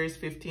 20 years,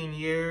 15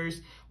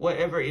 years,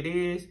 whatever it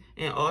is.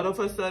 And all of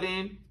a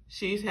sudden,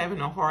 she's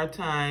having a hard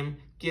time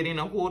getting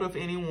a hold of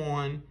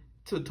anyone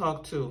to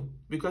talk to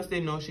because they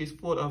know she's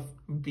full of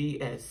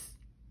BS.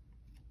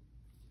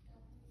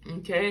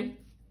 Okay?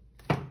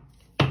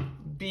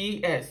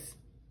 BS.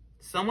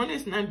 Someone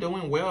is not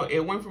doing well. It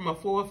went from a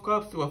Four of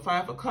Cups to a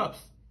Five of Cups.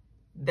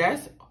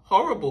 That's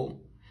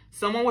horrible.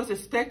 Someone was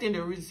expecting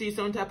to receive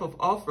some type of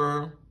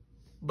offer,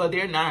 but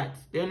they're not.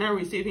 They're not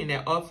receiving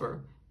that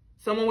offer.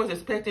 Someone was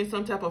expecting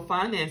some type of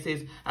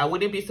finances. I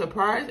wouldn't be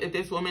surprised if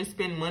this woman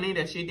spent money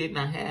that she did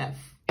not have,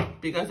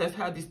 because that's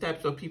how these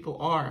types of people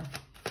are.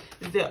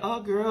 Is that,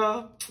 oh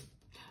girl,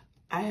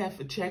 I have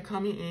a check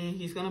coming in.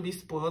 He's going to be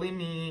spoiling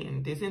me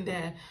and this and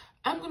that.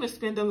 I'm going to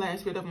spend the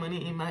last bit of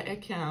money in my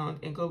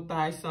account and go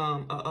buy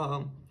some,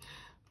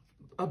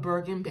 a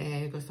Birkin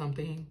bag or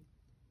something.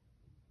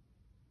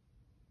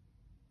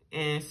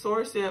 And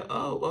Source said,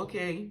 oh,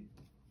 okay.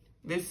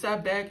 They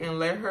sat back and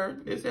let her.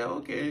 They said,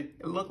 okay,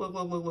 look.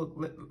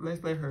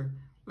 Let's let her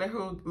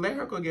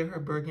go get her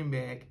Birkin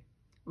bag.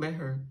 Let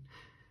her.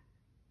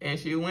 And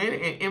she went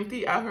and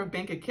emptied out her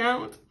bank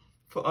account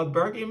for a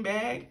Birkin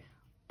bag,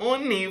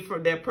 only for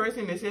that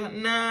person to say,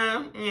 nah,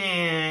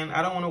 man,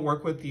 I don't want to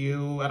work with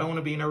you. I don't want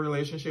to be in a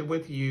relationship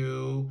with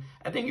you.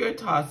 I think you're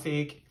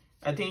toxic.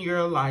 I think you're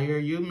a liar.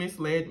 You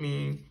misled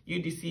me.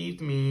 You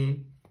deceived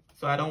me.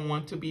 So I don't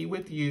want to be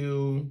with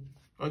you.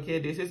 Okay,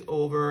 this is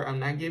over. I'm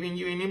not giving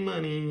you any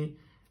money.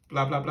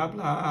 Blah, blah, blah,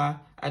 blah.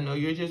 I know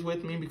you're just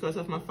with me because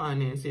of my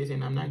finances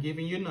and I'm not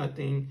giving you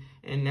nothing.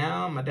 And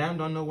now Madame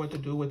don't know what to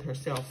do with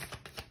herself.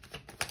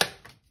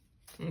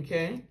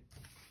 Okay?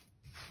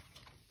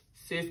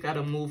 Sis got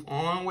to move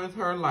on with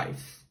her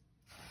life.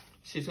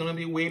 She's going to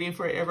be waiting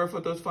forever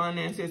for those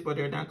finances, but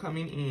they're not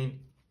coming in.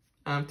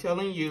 I'm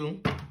telling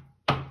you,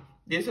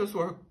 this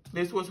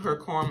was her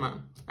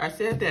karma. I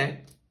said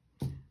that.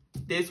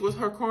 This was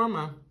her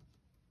karma.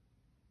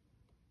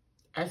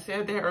 I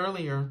said that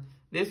earlier.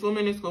 This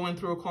woman is going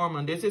through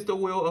karma. This is the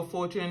wheel of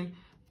fortune,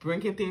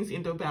 bringing things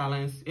into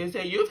balance. It's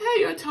that you've had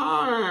your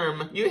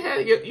time. You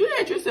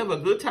had yourself a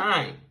good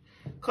time,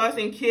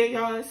 causing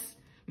chaos,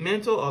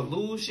 mental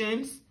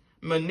illusions,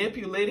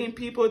 manipulating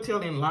people,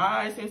 telling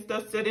lies and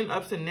stuff, setting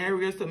up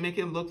scenarios to make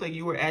it look like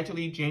you were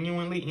actually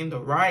genuinely in the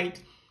right.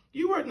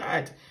 You were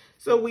not.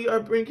 So we are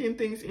bringing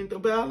things into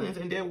balance,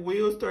 and that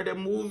wheel started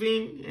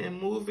moving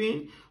and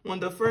moving. When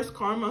the first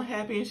karma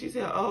happened, she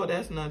said, oh,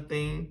 that's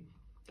nothing.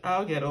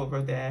 I'll get over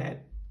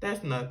that.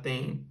 That's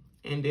nothing.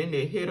 And then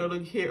they hit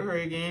her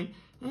again.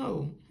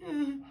 Oh,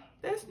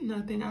 that's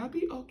nothing. I'll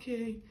be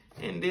okay.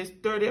 And they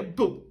started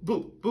boop,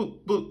 boop,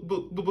 boop, boop,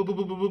 boop, boop, boop, boop,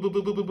 boop, boop,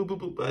 boop, boop, boop,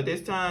 boop. By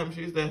this time,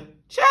 she's the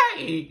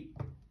Chai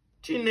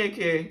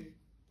Chineke.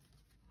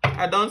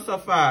 I don't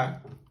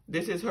suffer.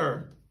 This is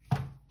her.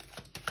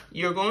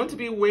 You're going to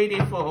be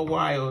waiting for a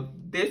while.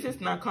 This is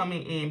not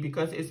coming in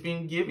because it's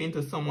been given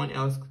to someone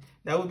else.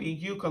 That would be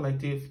you,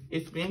 collective.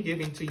 It's been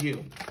given to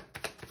you.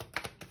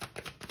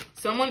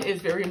 Someone is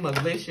very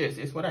malicious,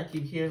 is what I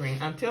keep hearing.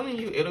 I'm telling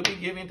you, it'll be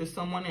given to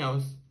someone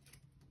else.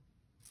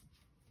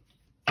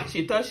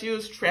 She thought she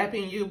was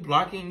trapping you,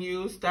 blocking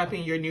you,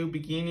 stopping your new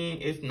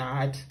beginning. It's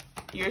not.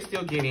 You're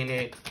still getting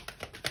it.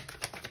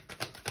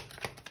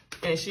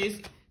 And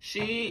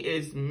she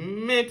is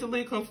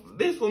mentally,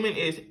 this woman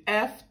is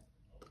effed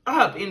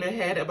up in the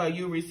head about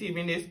you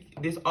receiving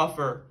this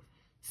offer.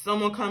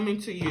 Someone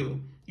coming to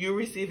you, you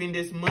receiving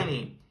this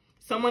money.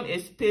 Someone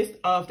is pissed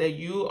off that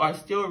you are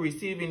still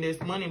receiving this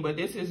money, but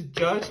this is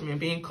judgment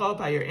being called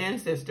by your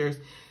ancestors.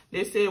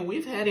 They say,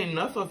 we've had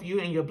enough of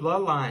you and your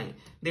bloodline.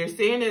 They're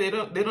saying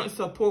that they don't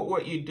support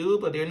what you do,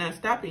 but they're not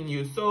stopping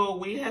you. So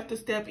we have to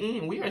step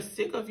in. We are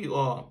sick of you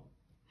all.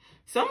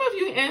 Some of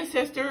you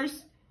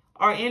ancestors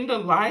are in the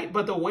light,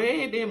 but the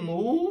way they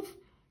move,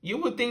 you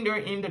would think they're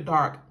in the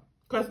dark,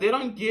 because they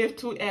don't give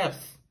two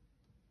F's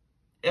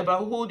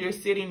about who they're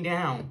sitting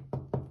down.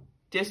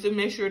 Just to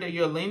make sure that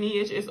your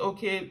lineage is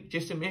okay,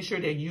 just to make sure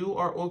that you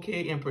are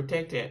okay and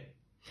protected.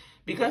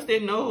 Because they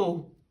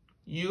know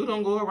you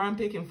don't go around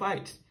picking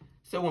fights.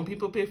 So when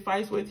people pick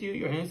fights with you,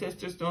 your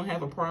ancestors don't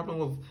have a problem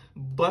with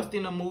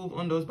busting a move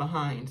on those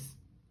behinds.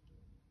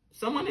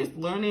 Someone is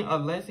learning a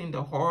lesson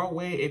the hard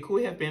way. It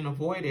could have been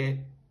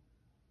avoided.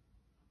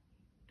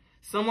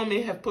 Someone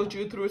may have put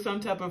you through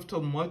some type of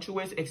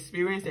tumultuous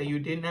experience that you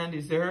did not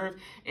deserve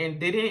and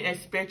didn't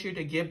expect you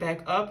to get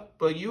back up,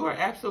 but you are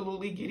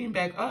absolutely getting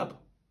back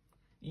up.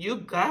 You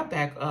got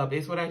back up,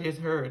 is what I just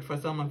heard for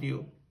some of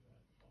you.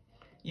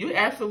 You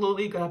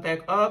absolutely got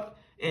back up,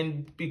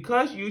 and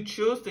because you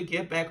choose to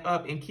get back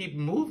up and keep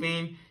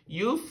moving,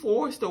 you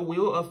forced the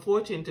wheel of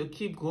fortune to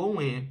keep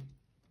going.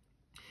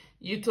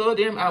 You told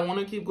them, I want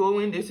to keep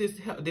going. This is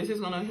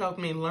going to help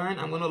me learn.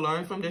 I'm going to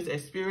learn from this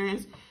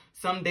experience.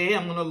 Someday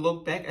I'm going to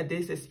look back at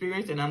this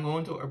experience and I'm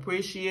going to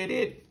appreciate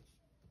it.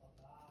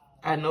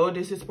 I know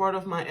this is part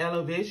of my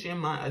elevation,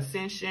 my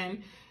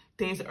ascension.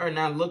 Things are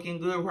not looking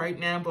good right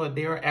now, but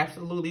they are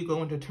absolutely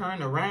going to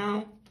turn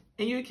around.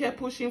 And you kept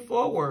pushing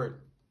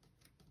forward.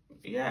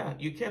 Yeah,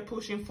 you kept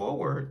pushing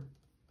forward.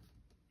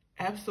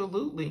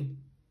 Absolutely.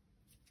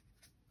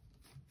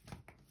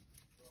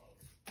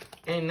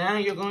 And now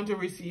you're going to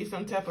receive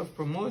some type of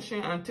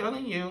promotion. I'm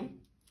telling you,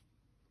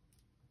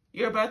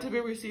 you're about to be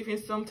receiving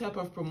some type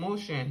of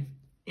promotion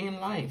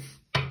in life.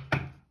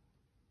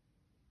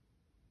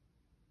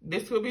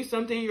 This could be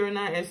something you're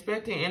not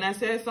expecting. And I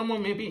said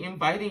someone may be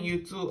inviting you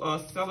to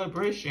a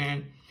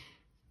celebration.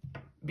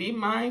 Be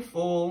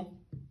mindful.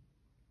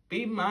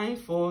 Be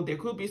mindful. There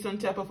could be some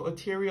type of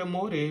ulterior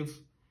motive.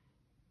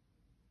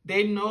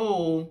 They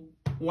know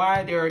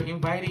why they're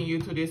inviting you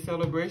to this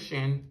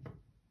celebration.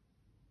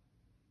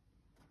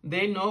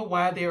 They know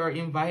why they are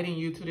inviting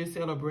you to this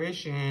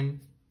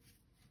celebration.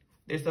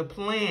 There's a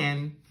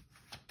plan.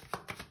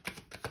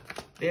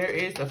 There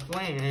is a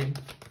plan.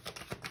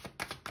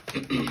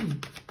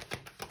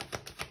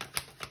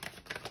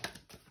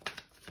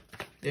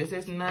 This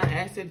is not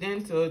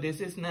accidental. This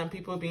is not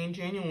people being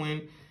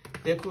genuine.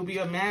 There could be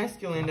a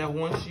masculine that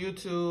wants you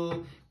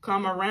to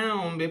come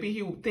around. Maybe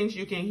he thinks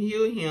you can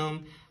heal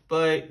him,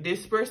 but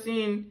this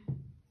person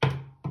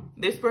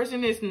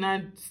is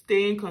not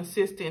staying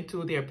consistent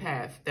to their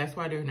path. That's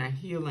why they're not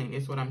healing,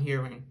 is what I'm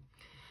hearing.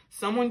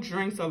 Someone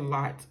drinks a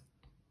lot.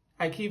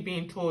 I keep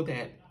being told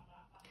that.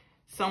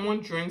 Someone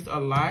drinks a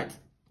lot.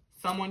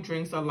 Someone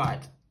drinks a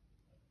lot.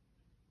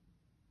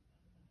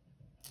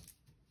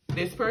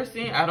 This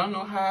person, I don't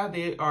know how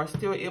they are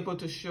still able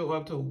to show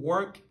up to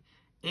work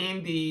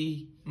in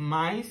the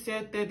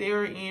mindset that they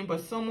are in,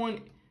 but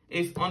someone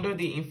is under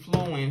the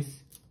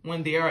influence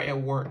when they are at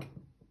work.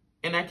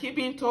 And I keep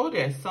being told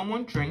that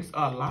someone drinks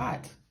a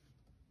lot.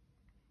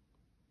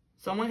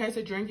 Someone has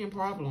a drinking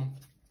problem.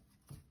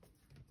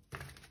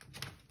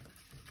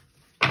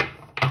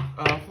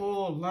 A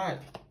whole lot.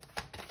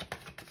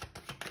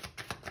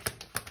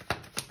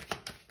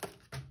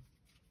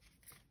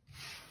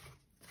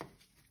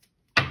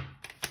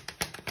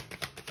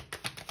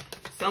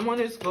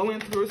 Someone is going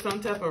through some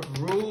type of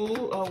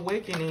rude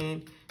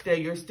awakening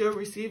that you're still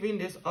receiving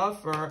this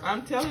offer.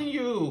 I'm telling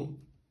you.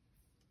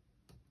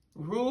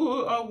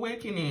 Rude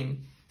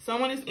awakening.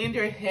 Someone is in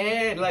their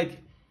head like,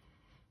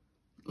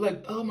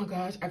 oh my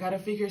gosh, I gotta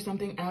figure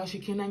something out. She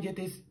cannot get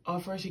this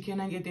offer. She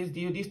cannot get this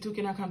deal. These two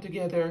cannot come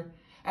together.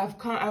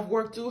 I've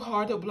worked too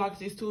hard to block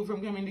these two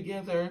from coming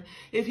together.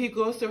 If he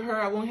goes to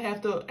her, I won't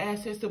have the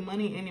access to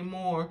money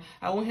anymore.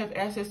 I won't have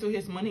access to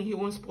his money. He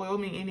won't spoil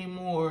me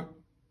anymore.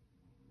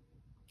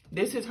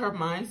 This is her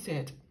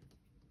mindset.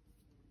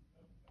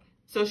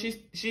 So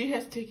she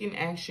has taken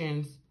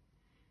actions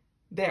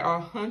that are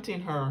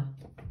hunting her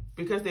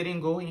because they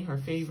didn't go in her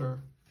favor.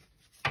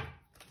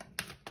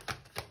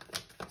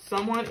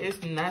 Someone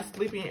is not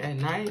sleeping at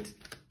night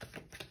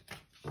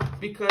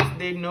because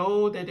they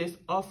know that this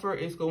offer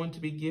is going to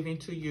be given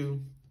to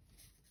you.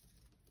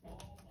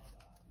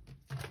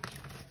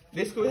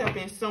 This could have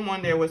been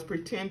someone that was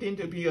pretending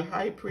to be a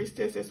high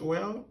priestess as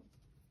well.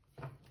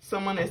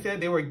 Someone that said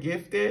they were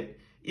gifted.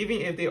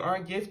 Even if they are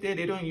gifted,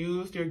 they don't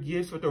use their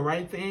gifts for the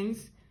right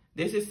things.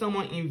 This is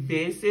someone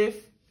invasive.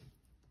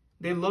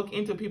 They look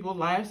into people's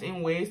lives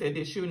in ways that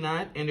they should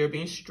not, and they're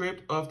being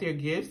stripped of their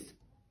gifts.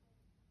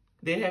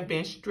 They have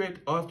been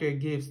stripped of their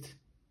gifts.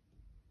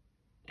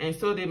 And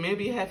so they may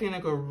be having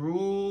like a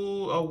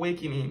rude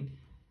awakening.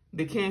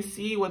 They can't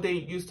see what they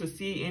used to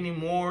see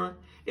anymore.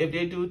 If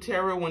they do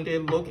tarot, when they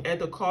look at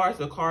the cards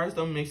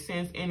don't make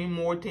sense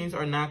anymore. Things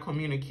are not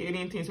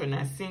communicating. Things are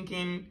not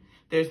syncing.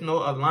 There's no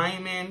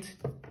alignment.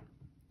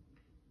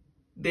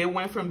 They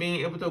went from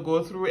being able to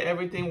go through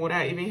everything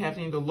without even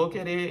having to look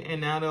at it.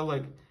 And now they're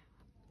like,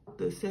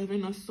 the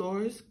Seven of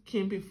Swords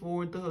came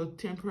before the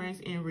Temperance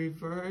in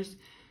reverse.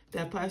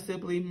 That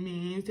possibly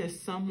means that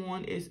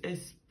someone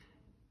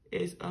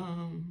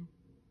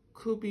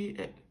could be,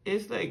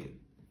 it's like,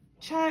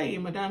 chai,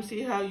 madame,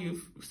 see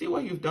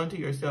what you've done to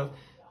yourself.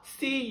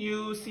 See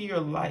your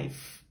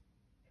life.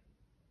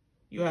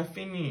 You are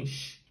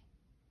finished.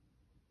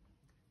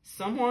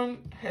 Someone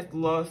has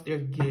lost their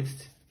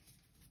gifts.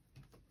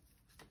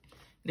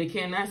 They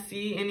cannot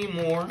see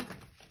anymore.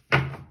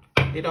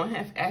 They don't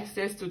have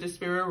access to the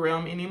spirit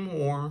realm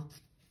anymore.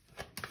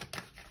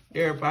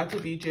 They're about to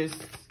be just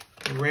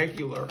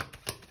regular.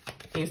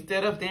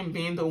 Instead of them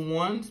being the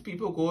ones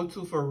people go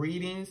to for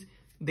readings,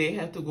 they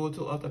have to go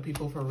to other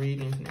people for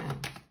readings now.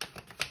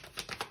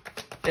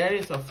 That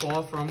is a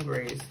fall from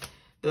grace.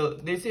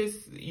 This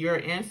is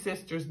your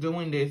ancestors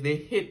doing this. They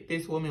hit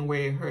this woman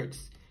where it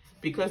hurts.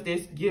 Because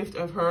this gift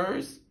of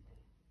hers,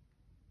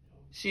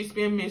 she's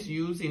been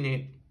misusing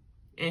it.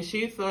 And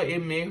she thought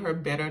it made her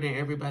better than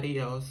everybody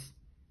else.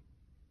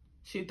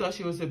 She thought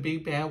she was a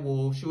big bad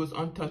wolf. She was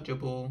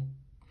untouchable.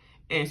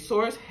 And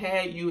Source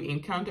had you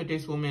encounter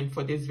this woman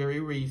for this very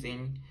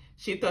reason.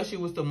 She thought she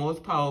was the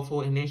most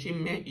powerful, and then she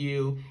met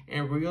you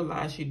and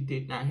realized she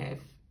did not have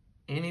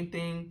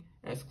anything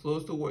as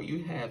close to what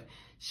you have.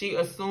 She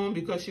assumed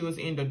because she was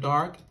in the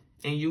dark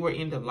and you were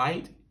in the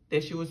light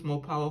that she was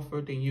more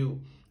powerful than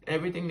you.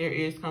 Everything there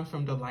is comes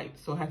from the light.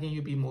 So how can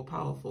you be more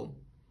powerful?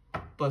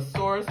 But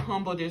Source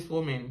humbled this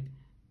woman.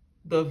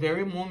 The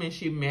very moment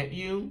she met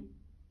you,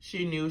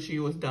 she knew she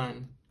was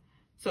done.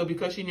 So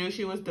because she knew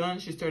she was done,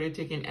 she started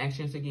taking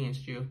actions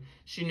against you.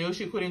 She knew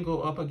she couldn't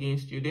go up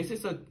against you. This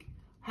is a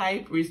high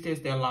priestess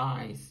that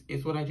lies,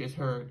 is what I just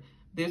heard.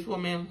 This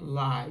woman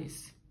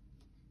lies.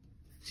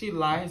 She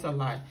lies a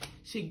lot.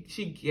 She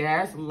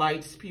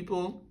gaslights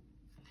people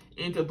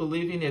into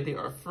believing that they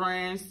are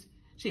friends.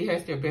 She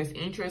has their best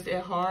interest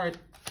at heart.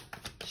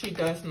 She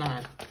does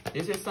not.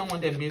 This is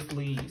someone that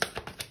misleads.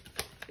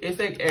 It's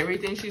like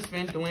everything she's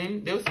been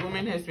doing, this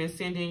woman has been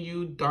sending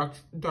you dark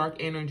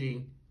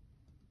energy,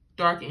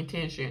 dark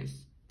intentions.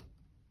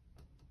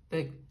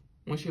 Like,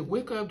 when she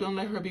wake up, don't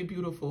let her be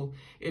beautiful.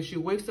 If she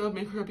wakes up,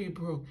 make her be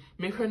broke.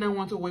 Make her not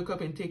want to wake up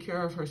and take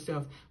care of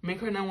herself. Make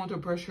her not want to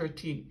brush her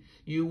teeth.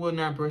 You will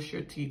not brush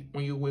your teeth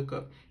when you wake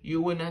up.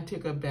 You will not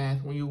take a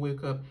bath when you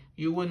wake up.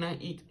 You will not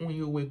eat when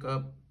you wake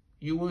up.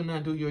 You will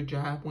not do your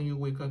job when you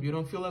wake up. You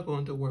don't feel like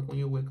going to work when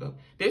you wake up.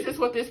 This is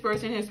what this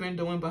person has been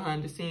doing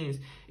behind the scenes.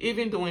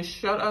 Even doing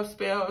shut up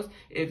spells.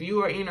 If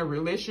you are in a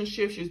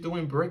relationship, she's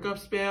doing breakup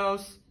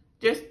spells.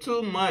 Just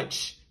too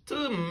much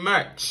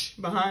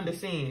behind the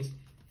scenes.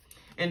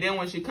 And then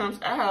when she comes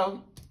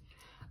out,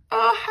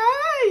 oh,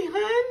 hi,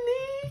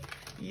 honey.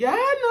 Y'all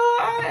know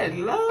I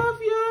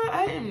love you.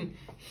 I am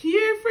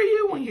here for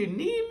you when you need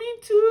me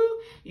to.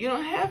 You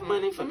don't have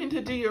money for me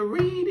to do your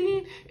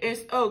reading.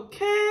 It's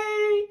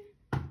okay.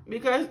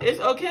 Because it's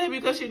okay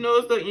because she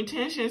knows the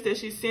intentions that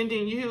she's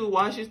sending you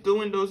while she's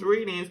doing those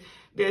readings.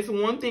 There's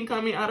one thing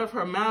coming out of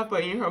her mouth,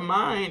 but in her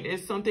mind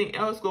is something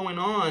else going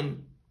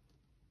on.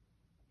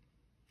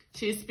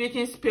 She's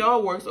speaking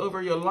spell works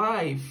over your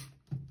life.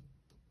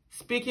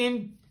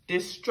 Speaking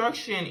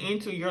destruction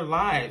into your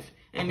life.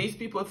 And these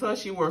people thought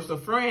she was a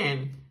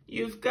friend.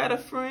 You've got a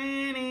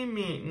friend in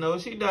me. No,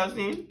 she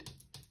doesn't.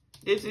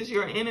 This is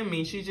your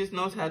enemy. She just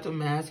knows how to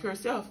mask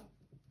herself.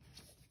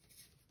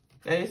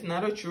 That is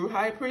not a true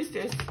high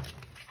priestess.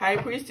 High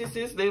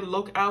priestesses, they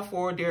look out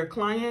for their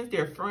clients,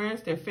 their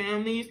friends, their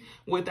families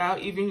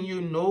without even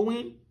you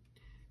knowing.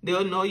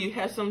 They'll know you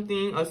have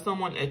something or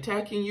someone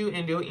attacking you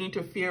and they'll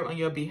interfere on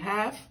your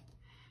behalf.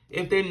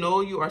 If they know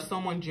you are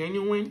someone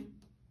genuine,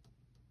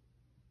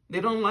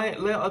 they don't let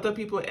other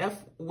people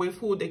F with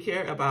who they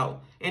care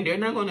about. And they're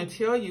not going to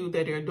tell you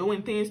that they're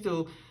doing things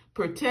to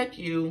protect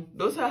you.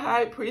 Those are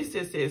high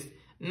priestesses,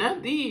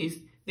 not these.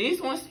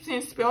 These ones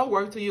send spell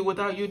work to you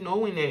without you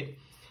knowing it.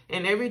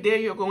 And every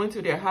day you're going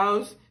to their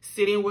house,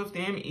 sitting with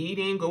them,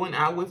 eating, going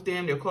out with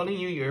them. They're calling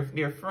you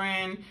their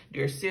friend,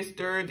 their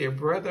sister, their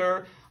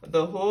brother.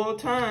 The whole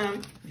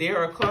time, they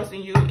are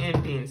causing you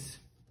endings.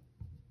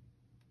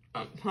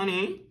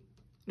 Honey,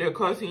 they're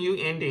causing you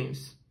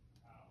endings.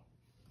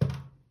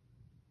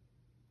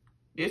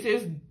 This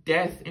is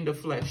death in the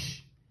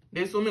flesh.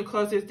 This woman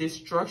causes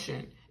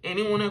destruction.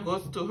 Anyone that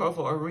goes to her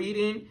for a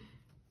reading,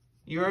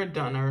 you're a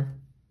dunner.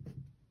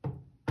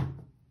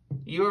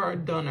 You're a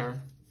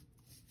dunner.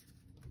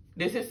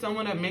 This is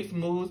someone that makes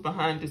moves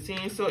behind the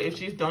scenes. So if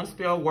she's done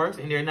spell works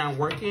and they're not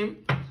working,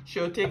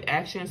 she'll take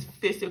actions,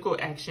 physical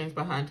actions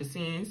behind the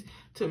scenes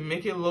to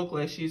make it look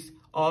like she's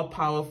all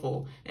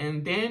powerful.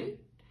 And then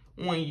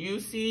when you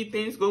see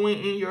things going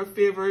in your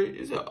favor,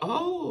 you say,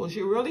 oh,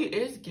 she really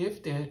is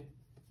gifted.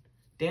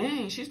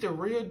 Dang, she's the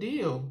real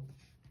deal.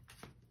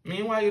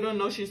 Meanwhile, you don't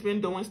know she's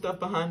been doing stuff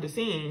behind the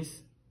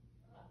scenes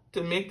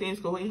to make things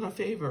go in her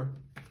favor.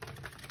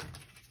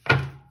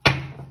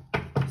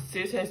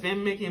 Sis has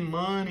been making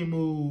money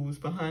moves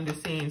behind the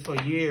scenes for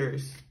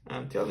years.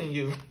 I'm telling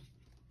you.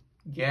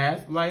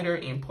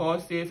 Gaslighter,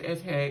 impulsive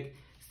as heck.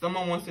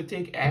 Someone wants to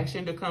take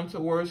action to come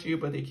towards you,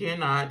 but they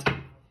cannot.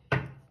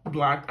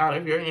 Blocked out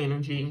of your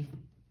energy.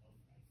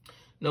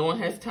 No one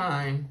has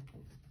time.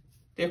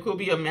 There could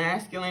be a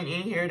masculine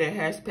in here that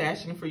has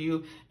passion for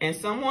you. And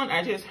someone,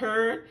 I just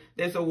heard,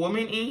 there's a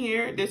woman in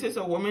here. This is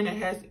a woman that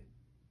has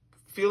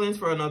feelings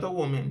for another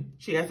woman.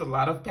 She has a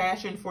lot of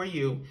passion for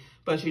you,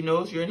 but she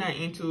knows you're not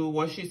into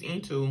what she's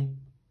into.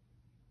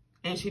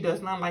 And she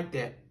does not like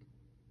that.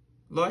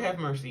 Lord have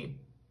mercy.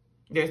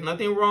 There's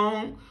nothing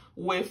wrong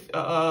with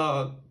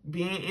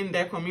being in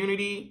that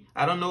community.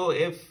 I don't know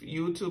if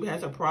YouTube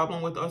has a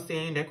problem with us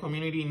saying that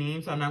community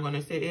names. I'm not going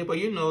to say it, but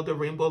you know the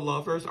rainbow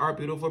lovers are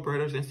beautiful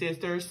brothers and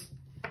sisters.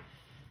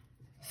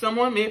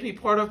 Someone may be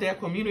part of that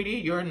community.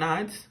 You're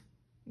not.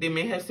 They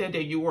may have said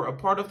that you were a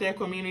part of that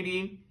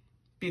community.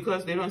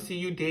 because they don't see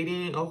you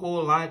dating a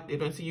whole lot. They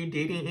don't see you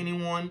dating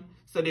anyone.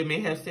 So they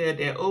may have said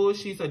that, oh,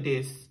 she's a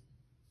this.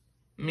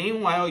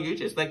 Meanwhile, you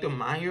just like to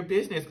mind your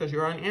business because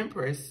you're an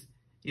empress.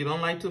 You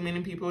don't like too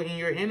many people in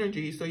your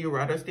energy, so you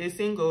rather stay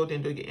single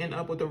than to end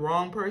up with the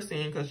wrong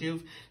person because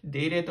you've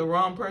dated the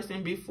wrong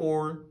person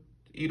before.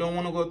 You don't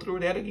want to go through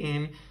that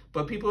again.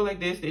 But people like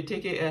this, they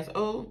take it as,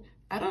 oh,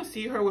 I don't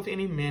see her with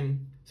any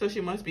men, so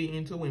she must be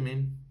into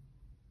women.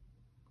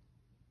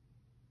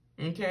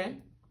 Okay?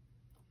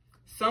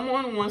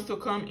 Someone wants to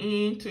come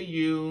into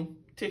you,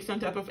 take some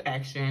type of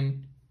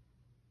action.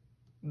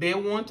 They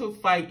want to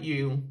fight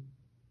you.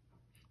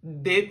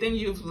 They think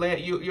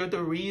you're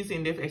the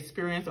reason they've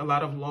experienced a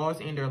lot of loss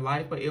in their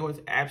life, but it was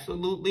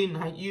absolutely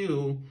not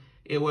you.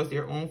 It was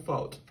their own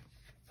fault.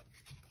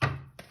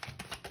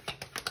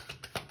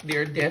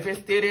 They're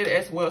devastated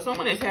as well.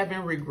 Someone is having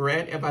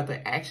regret about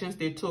the actions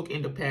they took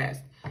in the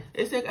past.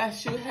 It's like, I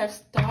should have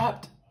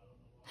stopped.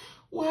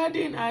 Why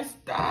didn't I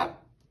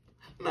stop?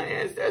 My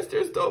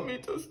ancestors told me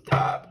to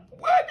stop.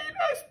 Why didn't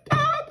I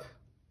stop?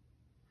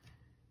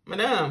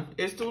 Madam,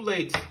 it's too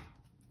late.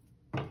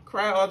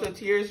 Cry all the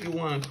tears you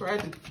want. Cry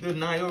the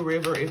Nile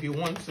River if you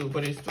want to,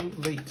 but it's too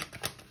late.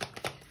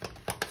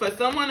 For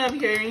someone I'm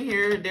hearing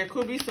here, there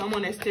could be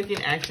someone that's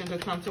taking action to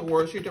come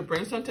towards you to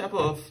bring some type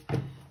of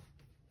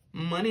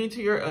money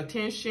to your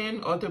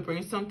attention or to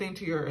bring something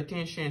to your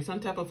attention, some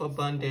type of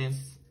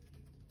abundance.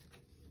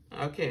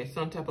 Okay,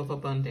 some type of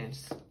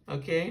abundance.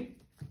 Okay?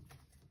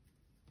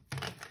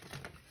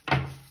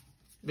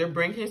 They're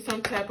bringing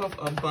some type of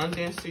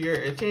abundance to your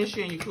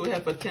attention. You could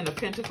have a 10 of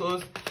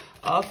Pentacles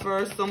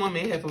offer. Someone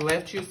may have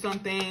left you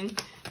something,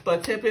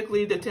 but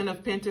typically the 10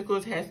 of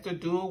Pentacles has to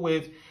do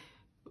with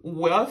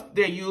wealth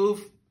that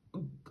you've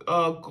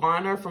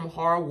garnered from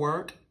hard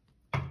work.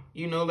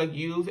 You know, like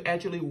you've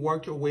actually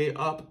worked your way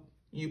up.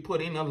 You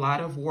put in a lot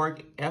of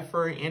work,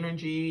 effort,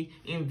 energy,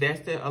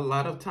 invested a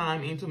lot of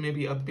time into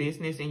maybe a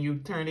business, and you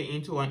turned it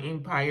into an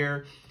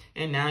empire.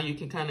 And now you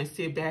can kind of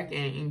sit back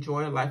and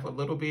enjoy life a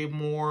little bit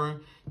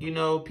more. You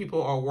know,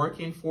 people are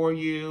working for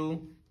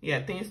you.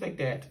 Yeah, things like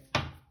that.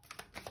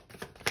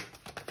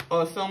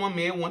 Or someone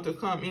may want to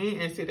come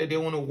in and say that they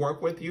want to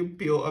work with you,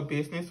 build a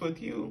business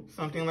with you,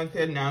 something like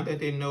that, now that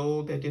they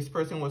know that this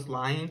person was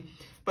lying.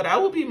 But I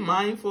would be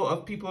mindful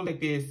of people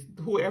like this,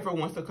 whoever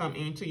wants to come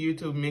into you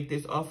to make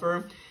this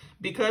offer.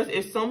 Because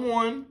if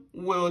someone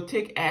will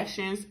take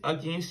actions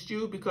against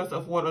you because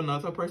of what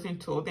another person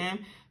told them,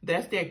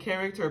 that's their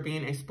character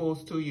being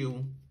exposed to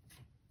you.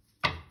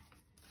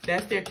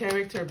 That's their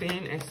character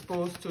being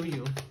exposed to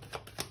you.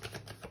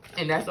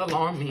 And that's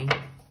alarming.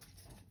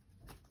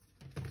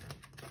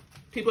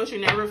 People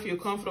should never feel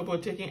comfortable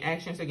taking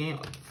actions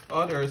against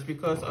others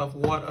because of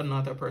what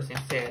another person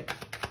said.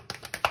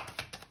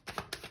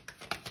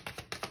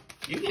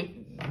 You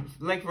can,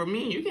 like for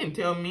me, you can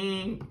tell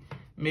me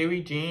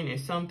Mary Jane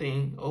is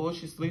something. Oh,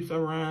 she sleeps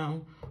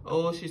around.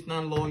 Oh, she's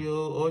not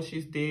loyal. Oh,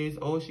 she's this.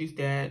 Oh, she's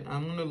that.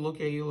 I'm going to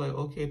look at you like,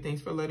 okay,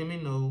 thanks for letting me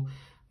know.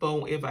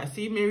 But if I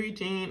see Mary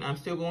Jane, I'm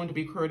still going to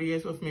be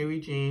courteous with Mary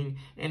Jane.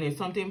 And if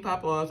something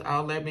pops up,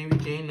 I'll let Mary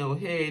Jane know,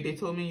 hey, they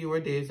told me you were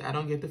this. I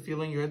don't get the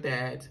feeling you're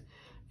that.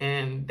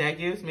 And that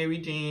gives Mary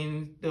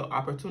Jane the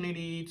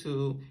opportunity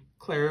to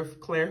clear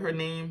her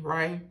name,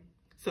 right?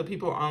 So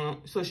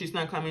so she's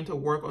not coming to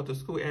work or to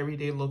school every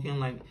day looking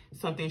like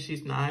something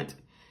she's not.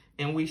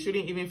 And we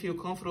shouldn't even feel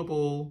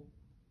comfortable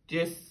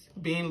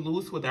just being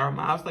loose with our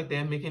mouths like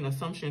that, making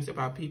assumptions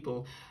about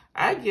people.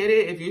 I get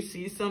it if you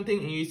see something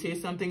and you say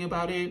something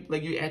about it,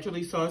 like you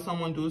actually saw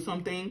someone do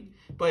something.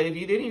 But if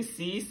you didn't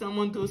see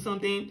someone do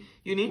something,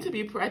 you need to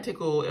be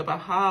practical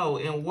about how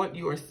and what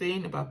you are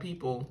saying about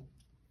people.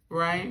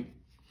 Right?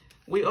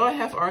 We all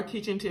have our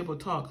kitchen table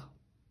talk.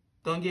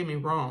 Don't get me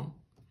wrong.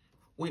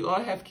 We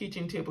all have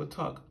kitchen table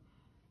talk.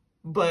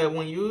 But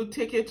when you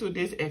take it to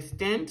this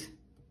extent,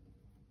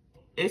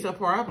 it's a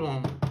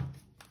problem.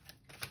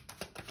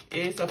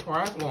 It's a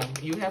problem.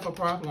 You have a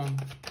problem.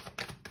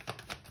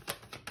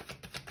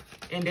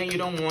 And then you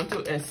don't want to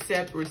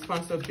accept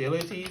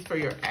responsibilities for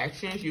your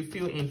actions. You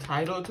feel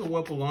entitled to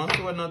what belongs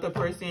to another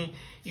person.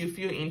 You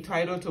feel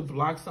entitled to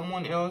block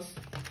someone else.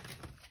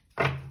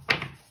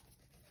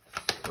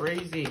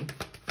 Crazy.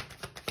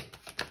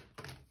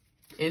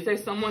 It's like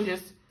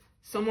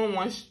someone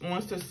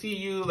wants to see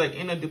you like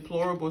in a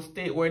deplorable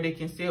state where they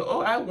can say,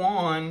 oh, I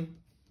won.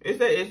 Is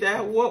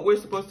that what we're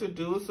supposed to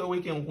do so we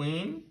can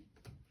win?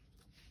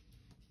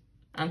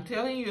 I'm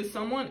telling you,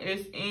 someone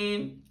is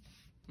in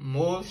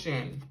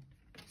motion.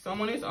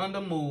 Someone is on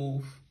the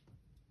move.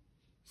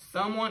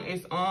 Someone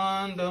is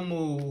on the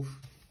move.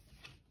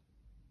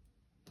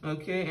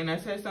 Okay, and I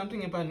said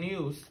something about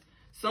news.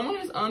 Someone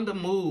is on the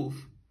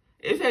move.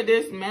 It's that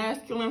this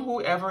masculine,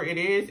 whoever it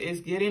is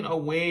getting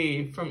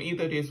away from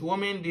either this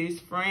woman, these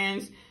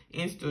friends,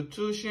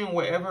 institution,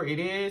 wherever it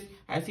is.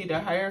 I see the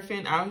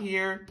Hierophant out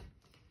here.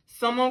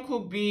 Someone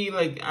could be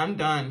like, I'm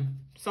done.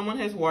 Someone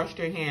has washed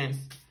their hands.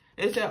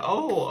 It's that,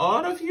 oh,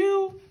 all of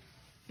you?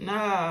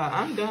 Nah,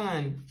 I'm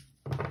done.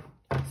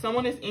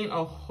 Someone is in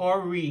a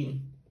hurry.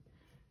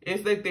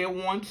 It's like they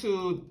want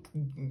to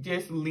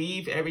just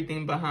leave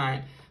everything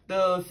behind.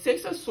 The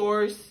Six of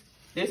Swords,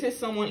 this is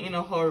someone in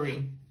a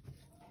hurry.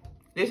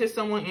 This is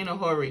someone in a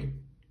hurry.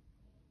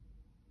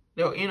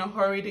 They're in a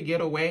hurry to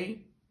get away,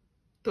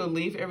 to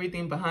leave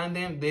everything behind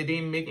them. They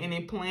didn't make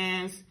any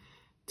plans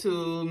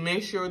to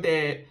make sure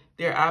that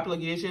their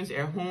obligations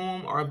at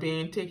home are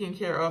being taken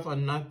care of or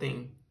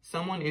nothing.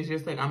 Someone is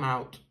just like, I'm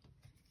out.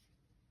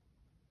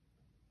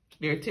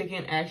 They're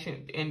taking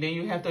action. And then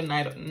you have the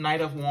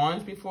Knight of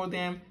Wands before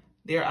them.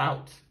 They're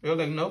out. They're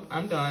like, nope,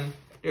 I'm done.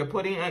 They're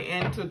putting an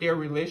end to their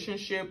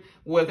relationship,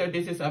 whether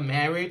this is a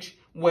marriage,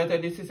 whether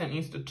this is an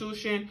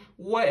institution,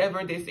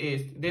 whatever this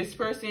is. This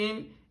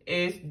person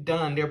is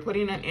done. They're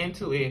putting an end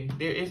to it.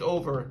 There is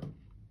over.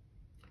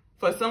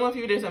 For some of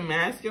you, there's a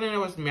masculine that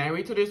was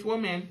married to this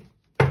woman.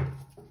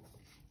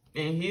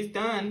 And he's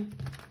done.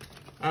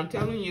 I'm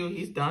telling you,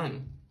 he's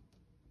done.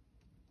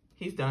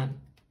 He's done.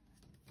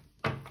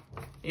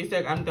 He's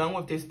like, I'm done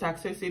with this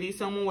toxicity.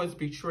 Someone was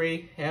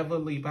betrayed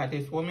heavily by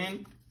this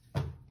woman.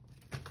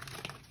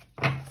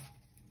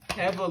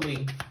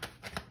 Heavily.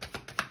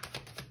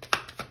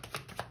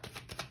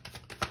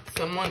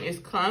 Someone is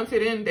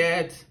confident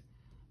that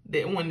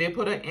when they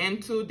put an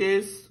end to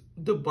this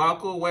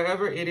debacle,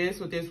 whatever it is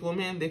with this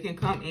woman, they can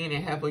come in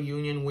and have a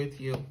union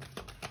with you.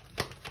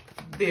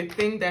 They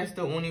think that's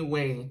the only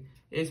way,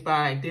 is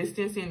by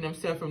distancing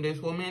themselves from this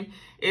woman.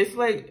 It's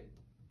like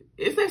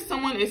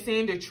someone is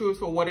seeing the truth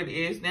for what it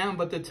is now,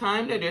 but the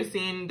time that they're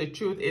seeing the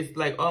truth is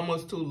like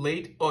almost too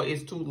late, or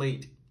it's too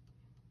late.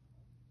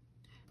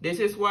 This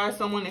is why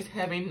someone is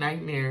having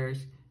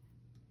nightmares.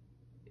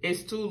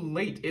 It's too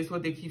late is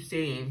what they keep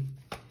saying.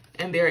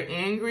 And they're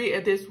angry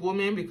at this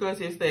woman because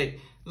it's like,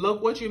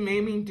 look what you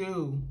made me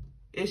do.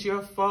 It's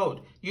your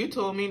fault. You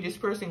told me this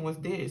person was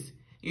this.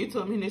 You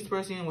told me this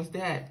person was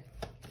that.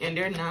 And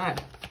they're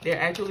not.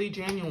 They're actually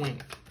genuine.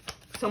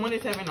 Someone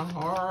is having a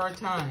hard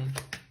time.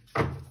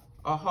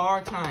 A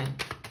hard time.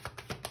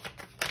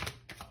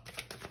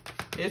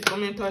 This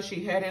woman thought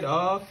she had it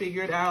all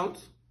figured out.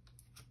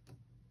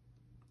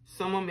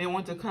 Someone may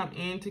want to come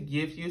in to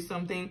give you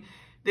something.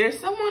 There's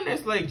someone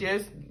that's like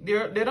just,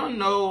 they don't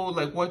know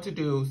like what to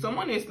do.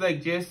 Someone is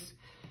like just,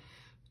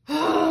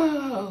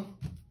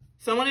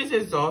 someone is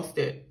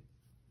exhausted.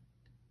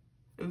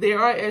 They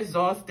are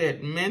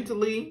exhausted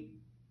mentally,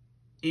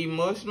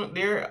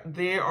 emotionally.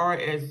 They are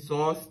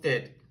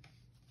exhausted.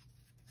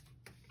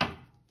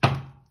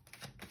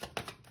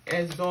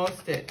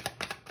 Exhausted.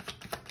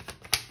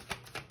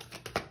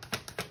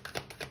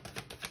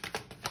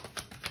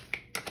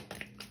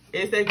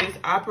 It's like this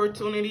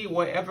opportunity,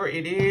 whatever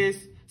it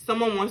is,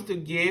 someone wants to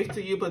give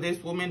to you, but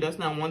this woman does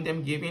not want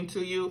them giving to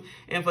you.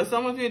 And for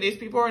some of you, these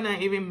people are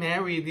not even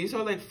married. These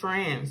are like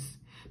friends.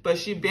 But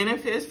she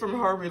benefits from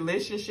her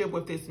relationship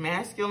with this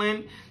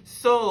masculine.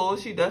 So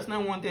she does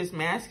not want this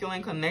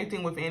masculine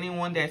connecting with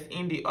anyone that's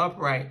in the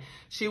upright.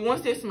 She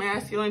wants this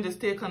masculine to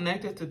stay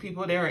connected to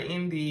people that are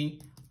in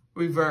the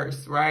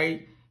reverse,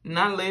 right?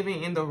 Not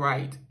living in the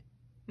right.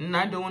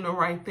 Not doing the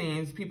right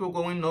things. People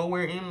going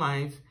nowhere in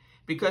life.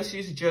 Because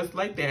she's just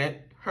like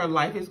that. Her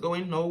life is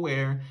going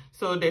nowhere.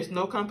 So there's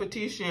no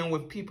competition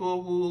with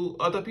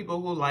other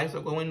people whose lives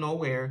are going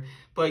nowhere.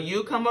 But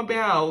you come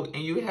about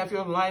and you have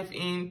your life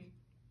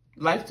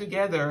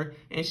together,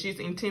 and she's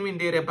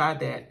intimidated by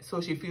that.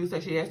 So she feels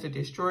that she has to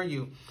destroy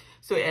you.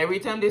 So every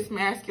time this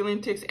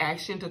masculine takes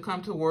action to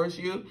come towards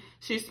you,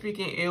 she's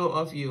speaking ill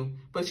of you.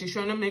 But she's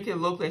trying to make it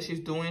look like she's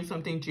doing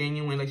something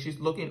genuine, like she's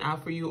looking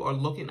out for you or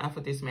looking out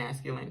for this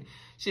masculine.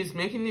 She's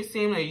making it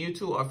seem like you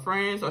two are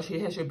friends or she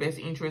has your best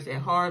interest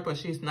at heart, but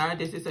she's not.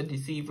 This is a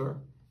deceiver.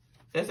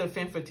 That's a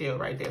femme fatale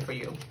right there for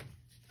you.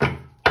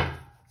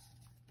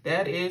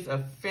 That is a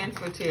femme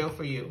fatale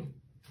for you.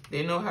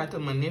 They know how to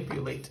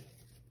manipulate.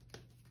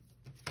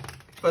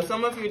 For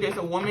some of you, there's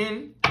a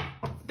woman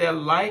that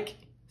likes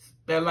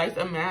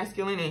a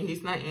masculine and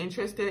he's not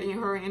interested in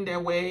her in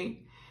that way.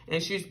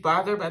 And she's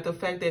bothered by the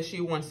fact that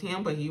she wants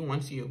him, but he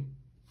wants you.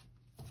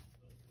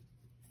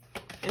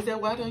 Is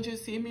that, why don't you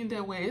see me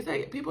that way? It's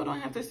like, people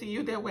don't have to see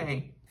you that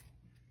way.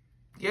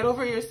 Get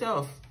over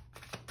yourself.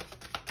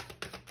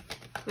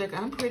 Like,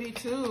 I'm pretty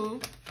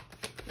too.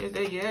 Is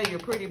that, yeah, you're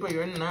pretty, but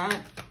you're not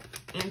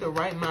in the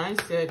right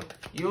mindset.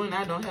 You and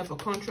I don't have a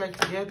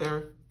contract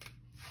together.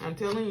 I'm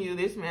telling you,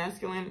 this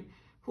masculine,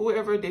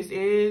 whoever this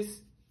is,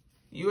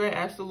 you are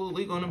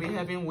absolutely going to be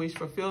having wish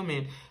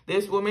fulfillment.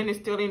 This woman is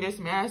telling this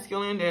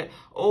masculine that,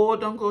 oh,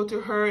 don't go to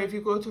her. If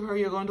you go to her,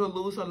 you're going to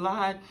lose a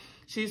lot.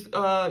 She's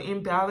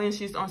imbalanced.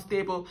 She's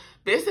unstable.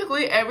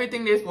 Basically,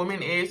 everything this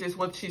woman is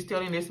what she's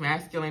telling this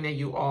masculine that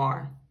you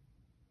are.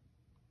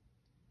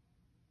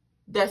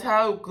 That's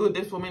how good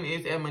this woman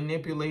is at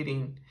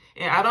manipulating.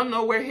 And I don't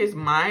know where his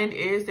mind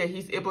is that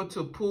she's able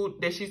to pull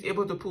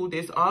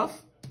this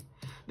off.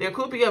 There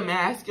could be a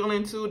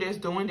masculine too that's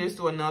doing this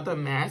to another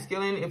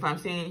masculine. If I'm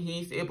saying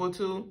he's able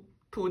to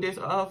pull this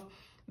off,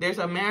 there's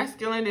a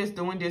masculine that's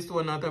doing this to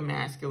another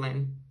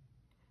masculine.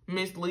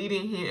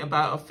 misleading him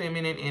about a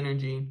feminine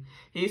energy.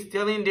 He's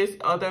telling this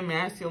other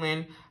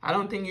masculine, I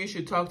don't think you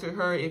should talk to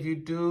her. If you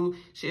do,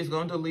 she's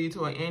going to lead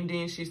to an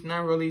ending. She's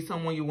not really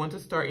someone you want to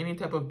start any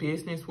type of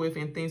business with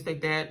and things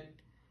like that.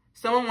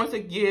 Someone wants to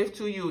give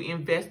to you,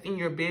 invest in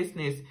your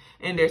business,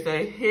 and there's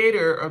a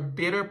hater, a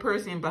bitter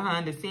person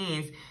behind the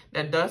scenes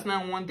that does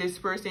not want this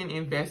person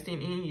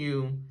investing in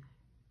you.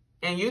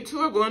 And you two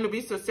are going to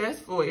be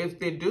successful if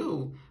they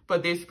do.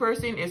 But this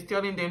person is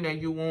telling them that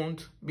you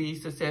won't be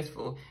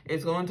successful.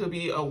 It's going to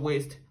be a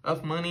waste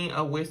of money,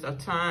 a waste of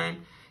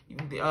time,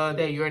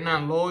 that you're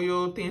not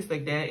loyal, things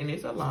like that. And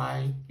it's a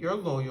lie. You're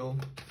loyal.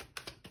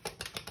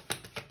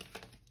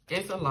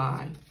 It's a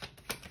lie.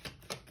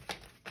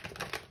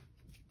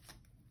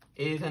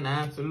 It's an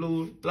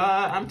absolute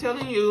lie. I'm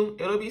telling you,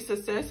 it'll be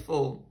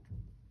successful.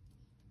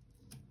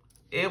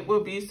 It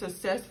will be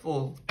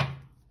successful.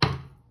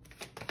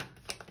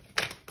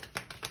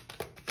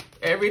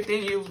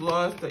 Everything you've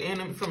lost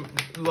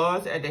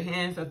lost at the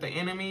hands of the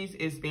enemies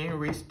is being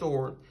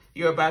restored.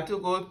 You're about to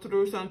go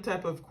through some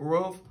type of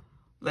growth,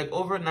 like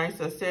overnight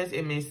success.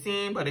 It may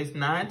seem, but it's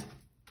not.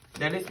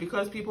 That is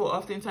because people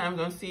oftentimes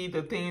don't see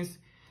the things,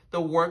 the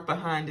work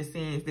behind the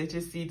scenes. They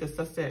just see the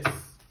success.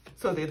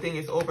 So they think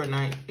it's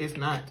overnight. It's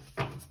not.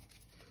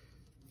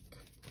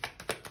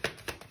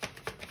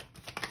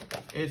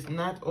 It's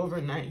not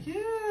overnight.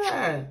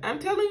 Yeah, I'm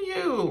telling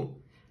you.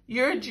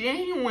 You're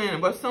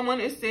genuine, but someone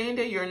is saying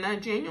that you're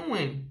not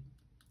genuine.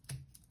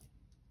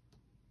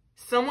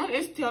 Someone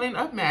is telling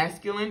a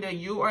masculine that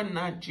you are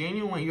not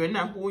genuine. You're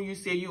not who you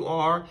say you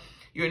are.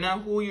 You're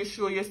not who you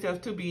show yourself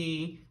to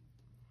be.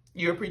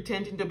 You're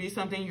pretending to be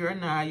something you're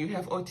not. You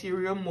have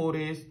ulterior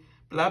motives,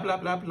 blah, blah,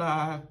 blah,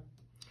 blah.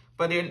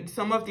 But then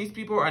some of these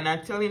people are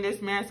not telling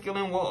this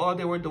masculine what all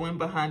they were doing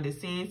behind the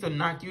scenes to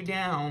knock you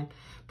down.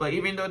 But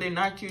even though they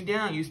knocked you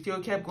down, you still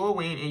kept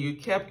going and you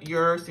kept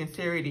your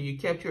sincerity. You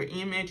kept your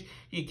image.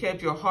 You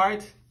kept your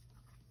heart.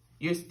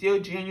 You're still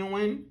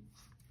genuine.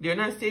 They're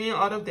not saying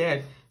all of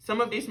that.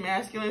 Some of these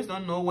masculines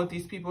don't know what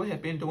these people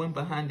have been doing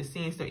behind the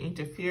scenes to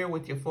interfere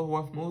with your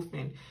forward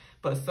movement.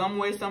 But some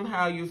way,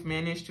 somehow, you've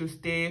managed to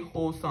stay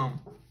wholesome.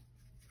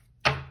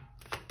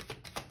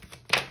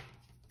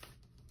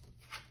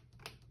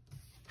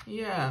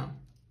 Yeah.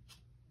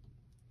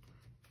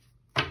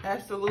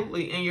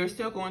 Absolutely. And you're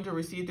still going to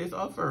receive this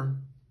offer.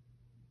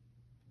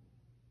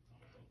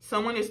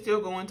 Someone is still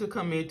going to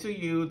commit to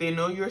you. They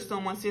know you're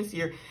someone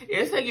sincere.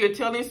 It's like you're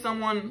telling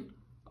someone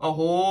a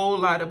whole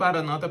lot about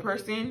another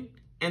person,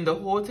 and the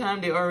whole time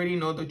they already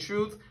know the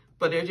truth,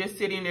 but they're just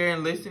sitting there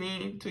and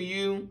listening to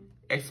you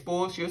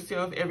expose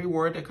yourself, every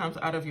word that comes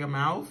out of your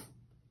mouth.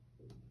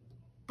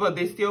 But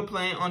they still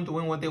plan on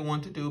doing what they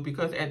want to do,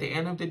 because at the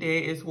end of the day,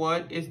 it's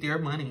what? It's their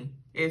money.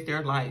 It's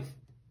their life.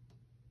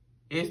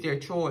 It's their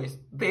choice.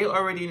 They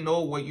already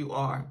know what you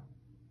are.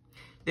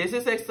 This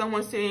is like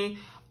someone saying,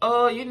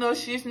 oh, you know,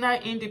 she's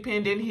not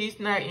independent. He's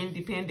not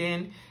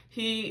independent.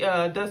 He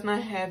does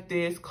not have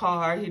this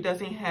car. He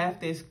doesn't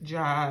have this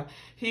job.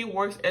 He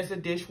works as a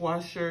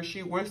dishwasher.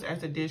 She works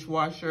as a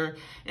dishwasher.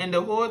 And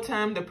the whole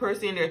time the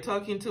person they're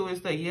talking to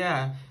is like,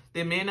 yeah,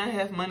 they may not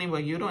have money,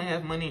 but you don't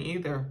have money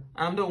either.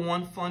 I'm the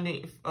one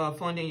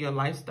funding your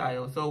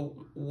lifestyle.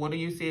 So what do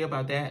you say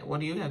about that? What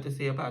do you have to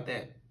say about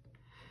that?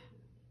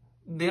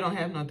 They don't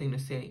have nothing to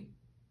say.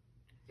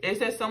 It's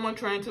that someone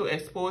trying to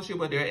expose you,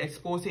 but they're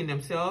exposing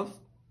themselves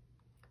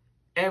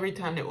every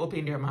time they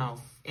open their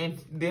mouth. And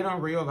they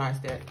don't realize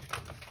that.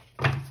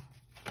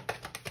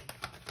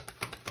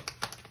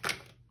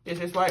 This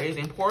is why it's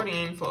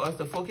important for us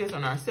to focus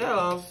on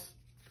ourselves.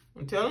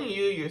 I'm telling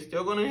you, you're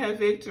still going to have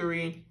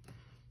victory.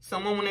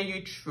 Someone wanted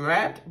you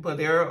trapped, but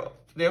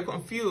they're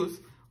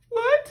confused.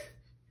 What?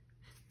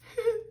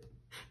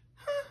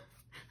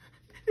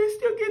 They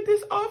still get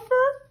this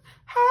offer?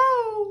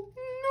 How?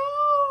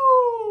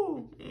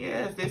 No.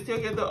 Yes, they still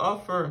get the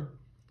offer.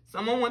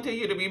 Someone wanted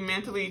you to be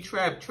mentally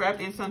trapped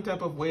in some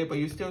type of way, but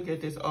you still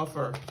get this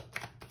offer.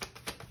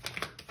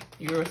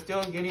 You're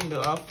still getting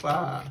the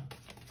offer.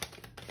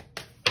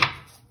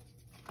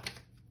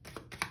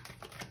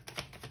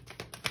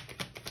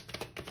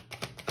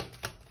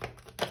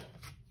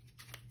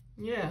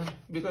 Yeah,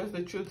 because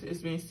the truth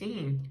is being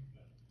seen.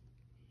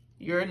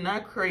 You're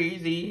not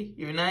crazy.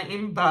 You're not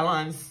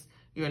imbalanced.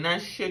 You're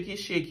not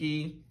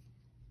shaky.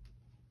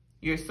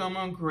 You're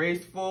someone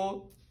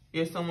graceful.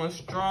 You're someone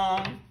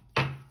strong.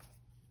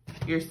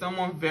 You're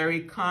someone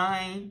very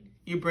kind.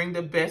 You bring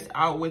the best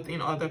out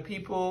within other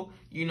people.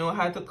 You know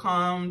how to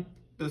calm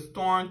the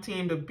storm,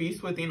 tame the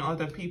beast within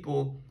other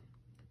people.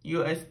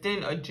 You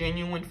extend a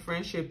genuine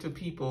friendship to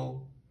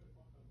people,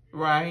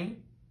 right?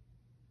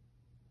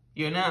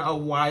 You're not a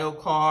wild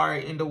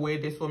card in the way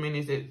this woman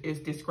is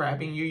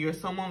describing you. You're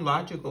someone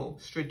logical,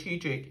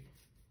 strategic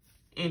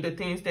in the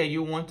things that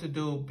you want to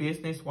do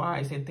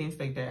business-wise and things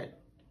like that.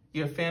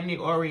 You're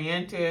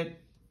family-oriented,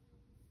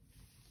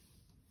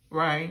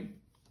 right?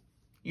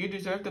 You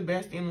deserve the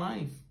best in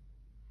life.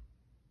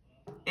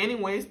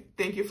 Anyways,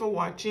 thank you for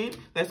watching.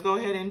 Let's go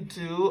ahead and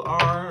do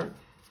our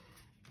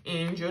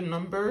angel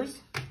numbers.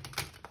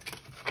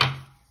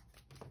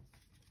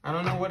 I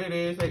don't know what it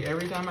is. Like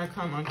every time I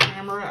come on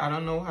camera, I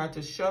don't know how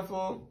to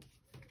shuffle.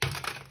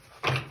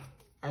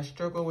 I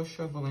struggle with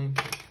shuffling.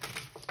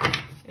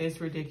 It's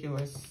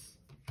ridiculous.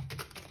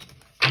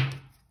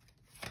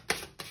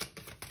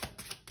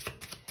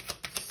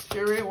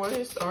 Spirit, what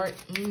is our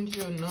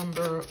angel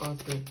number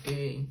of the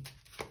day?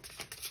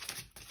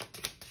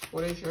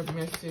 What is your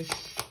message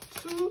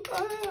to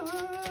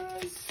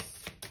us?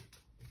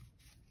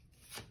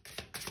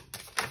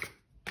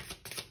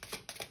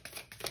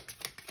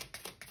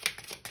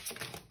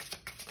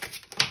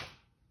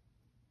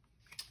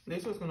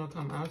 This was going to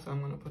come out, so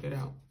I'm going to put it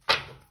out.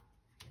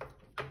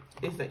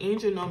 It's the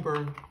angel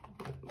number.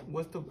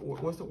 What's the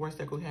worst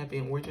that could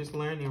happen? We're just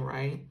learning,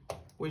 right?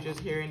 We're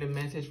just hearing the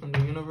message from the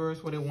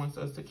universe, what it wants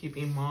us to keep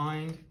in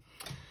mind.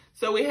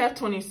 So we have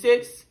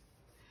 26,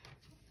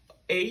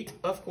 8,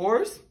 of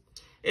course.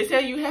 It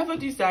said you have a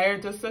desire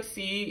to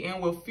succeed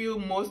and will feel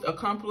most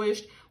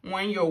accomplished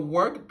when your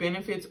work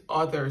benefits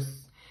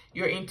others.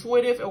 Your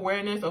intuitive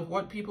awareness of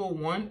what people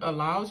want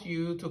allows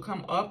you to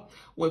come up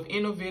with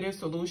innovative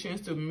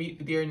solutions to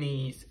meet their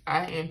needs.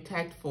 I am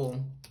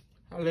tactful.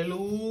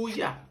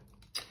 Hallelujah.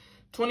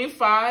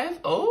 25.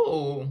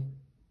 Oh,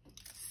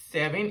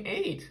 7,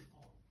 8.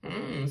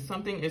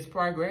 Something is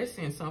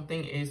progressing.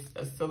 Something is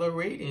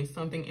accelerating.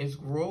 Something is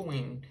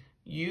growing.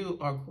 You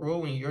are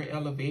growing. You're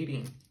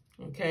elevating.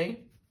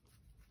 Okay.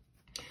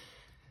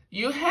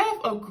 You have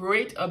a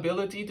great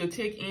ability to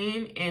take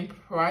in and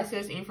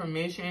process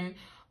information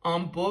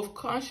on both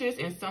conscious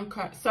and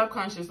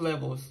subconscious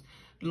levels.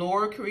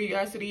 Lower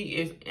curiosity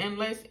is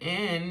endless,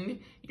 and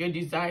your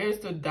desires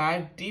to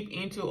dive deep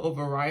into a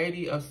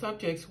variety of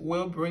subjects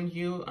will bring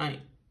you an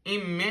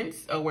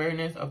immense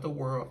awareness of the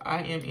world.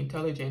 I am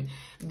intelligent.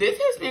 This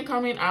has been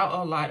coming out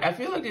a lot. I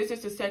feel like this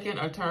is the second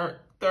or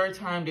third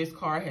time this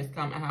card has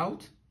come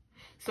out.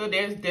 So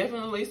there's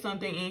definitely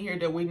something in here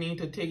that we need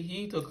to take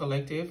heed to,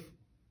 collective.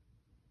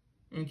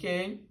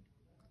 Okay?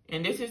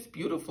 And this is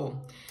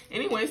beautiful.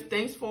 Anyways,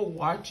 thanks for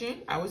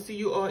watching. I will see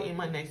you all in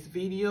my next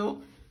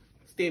video.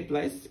 Stay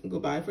blessed.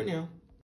 Goodbye for now.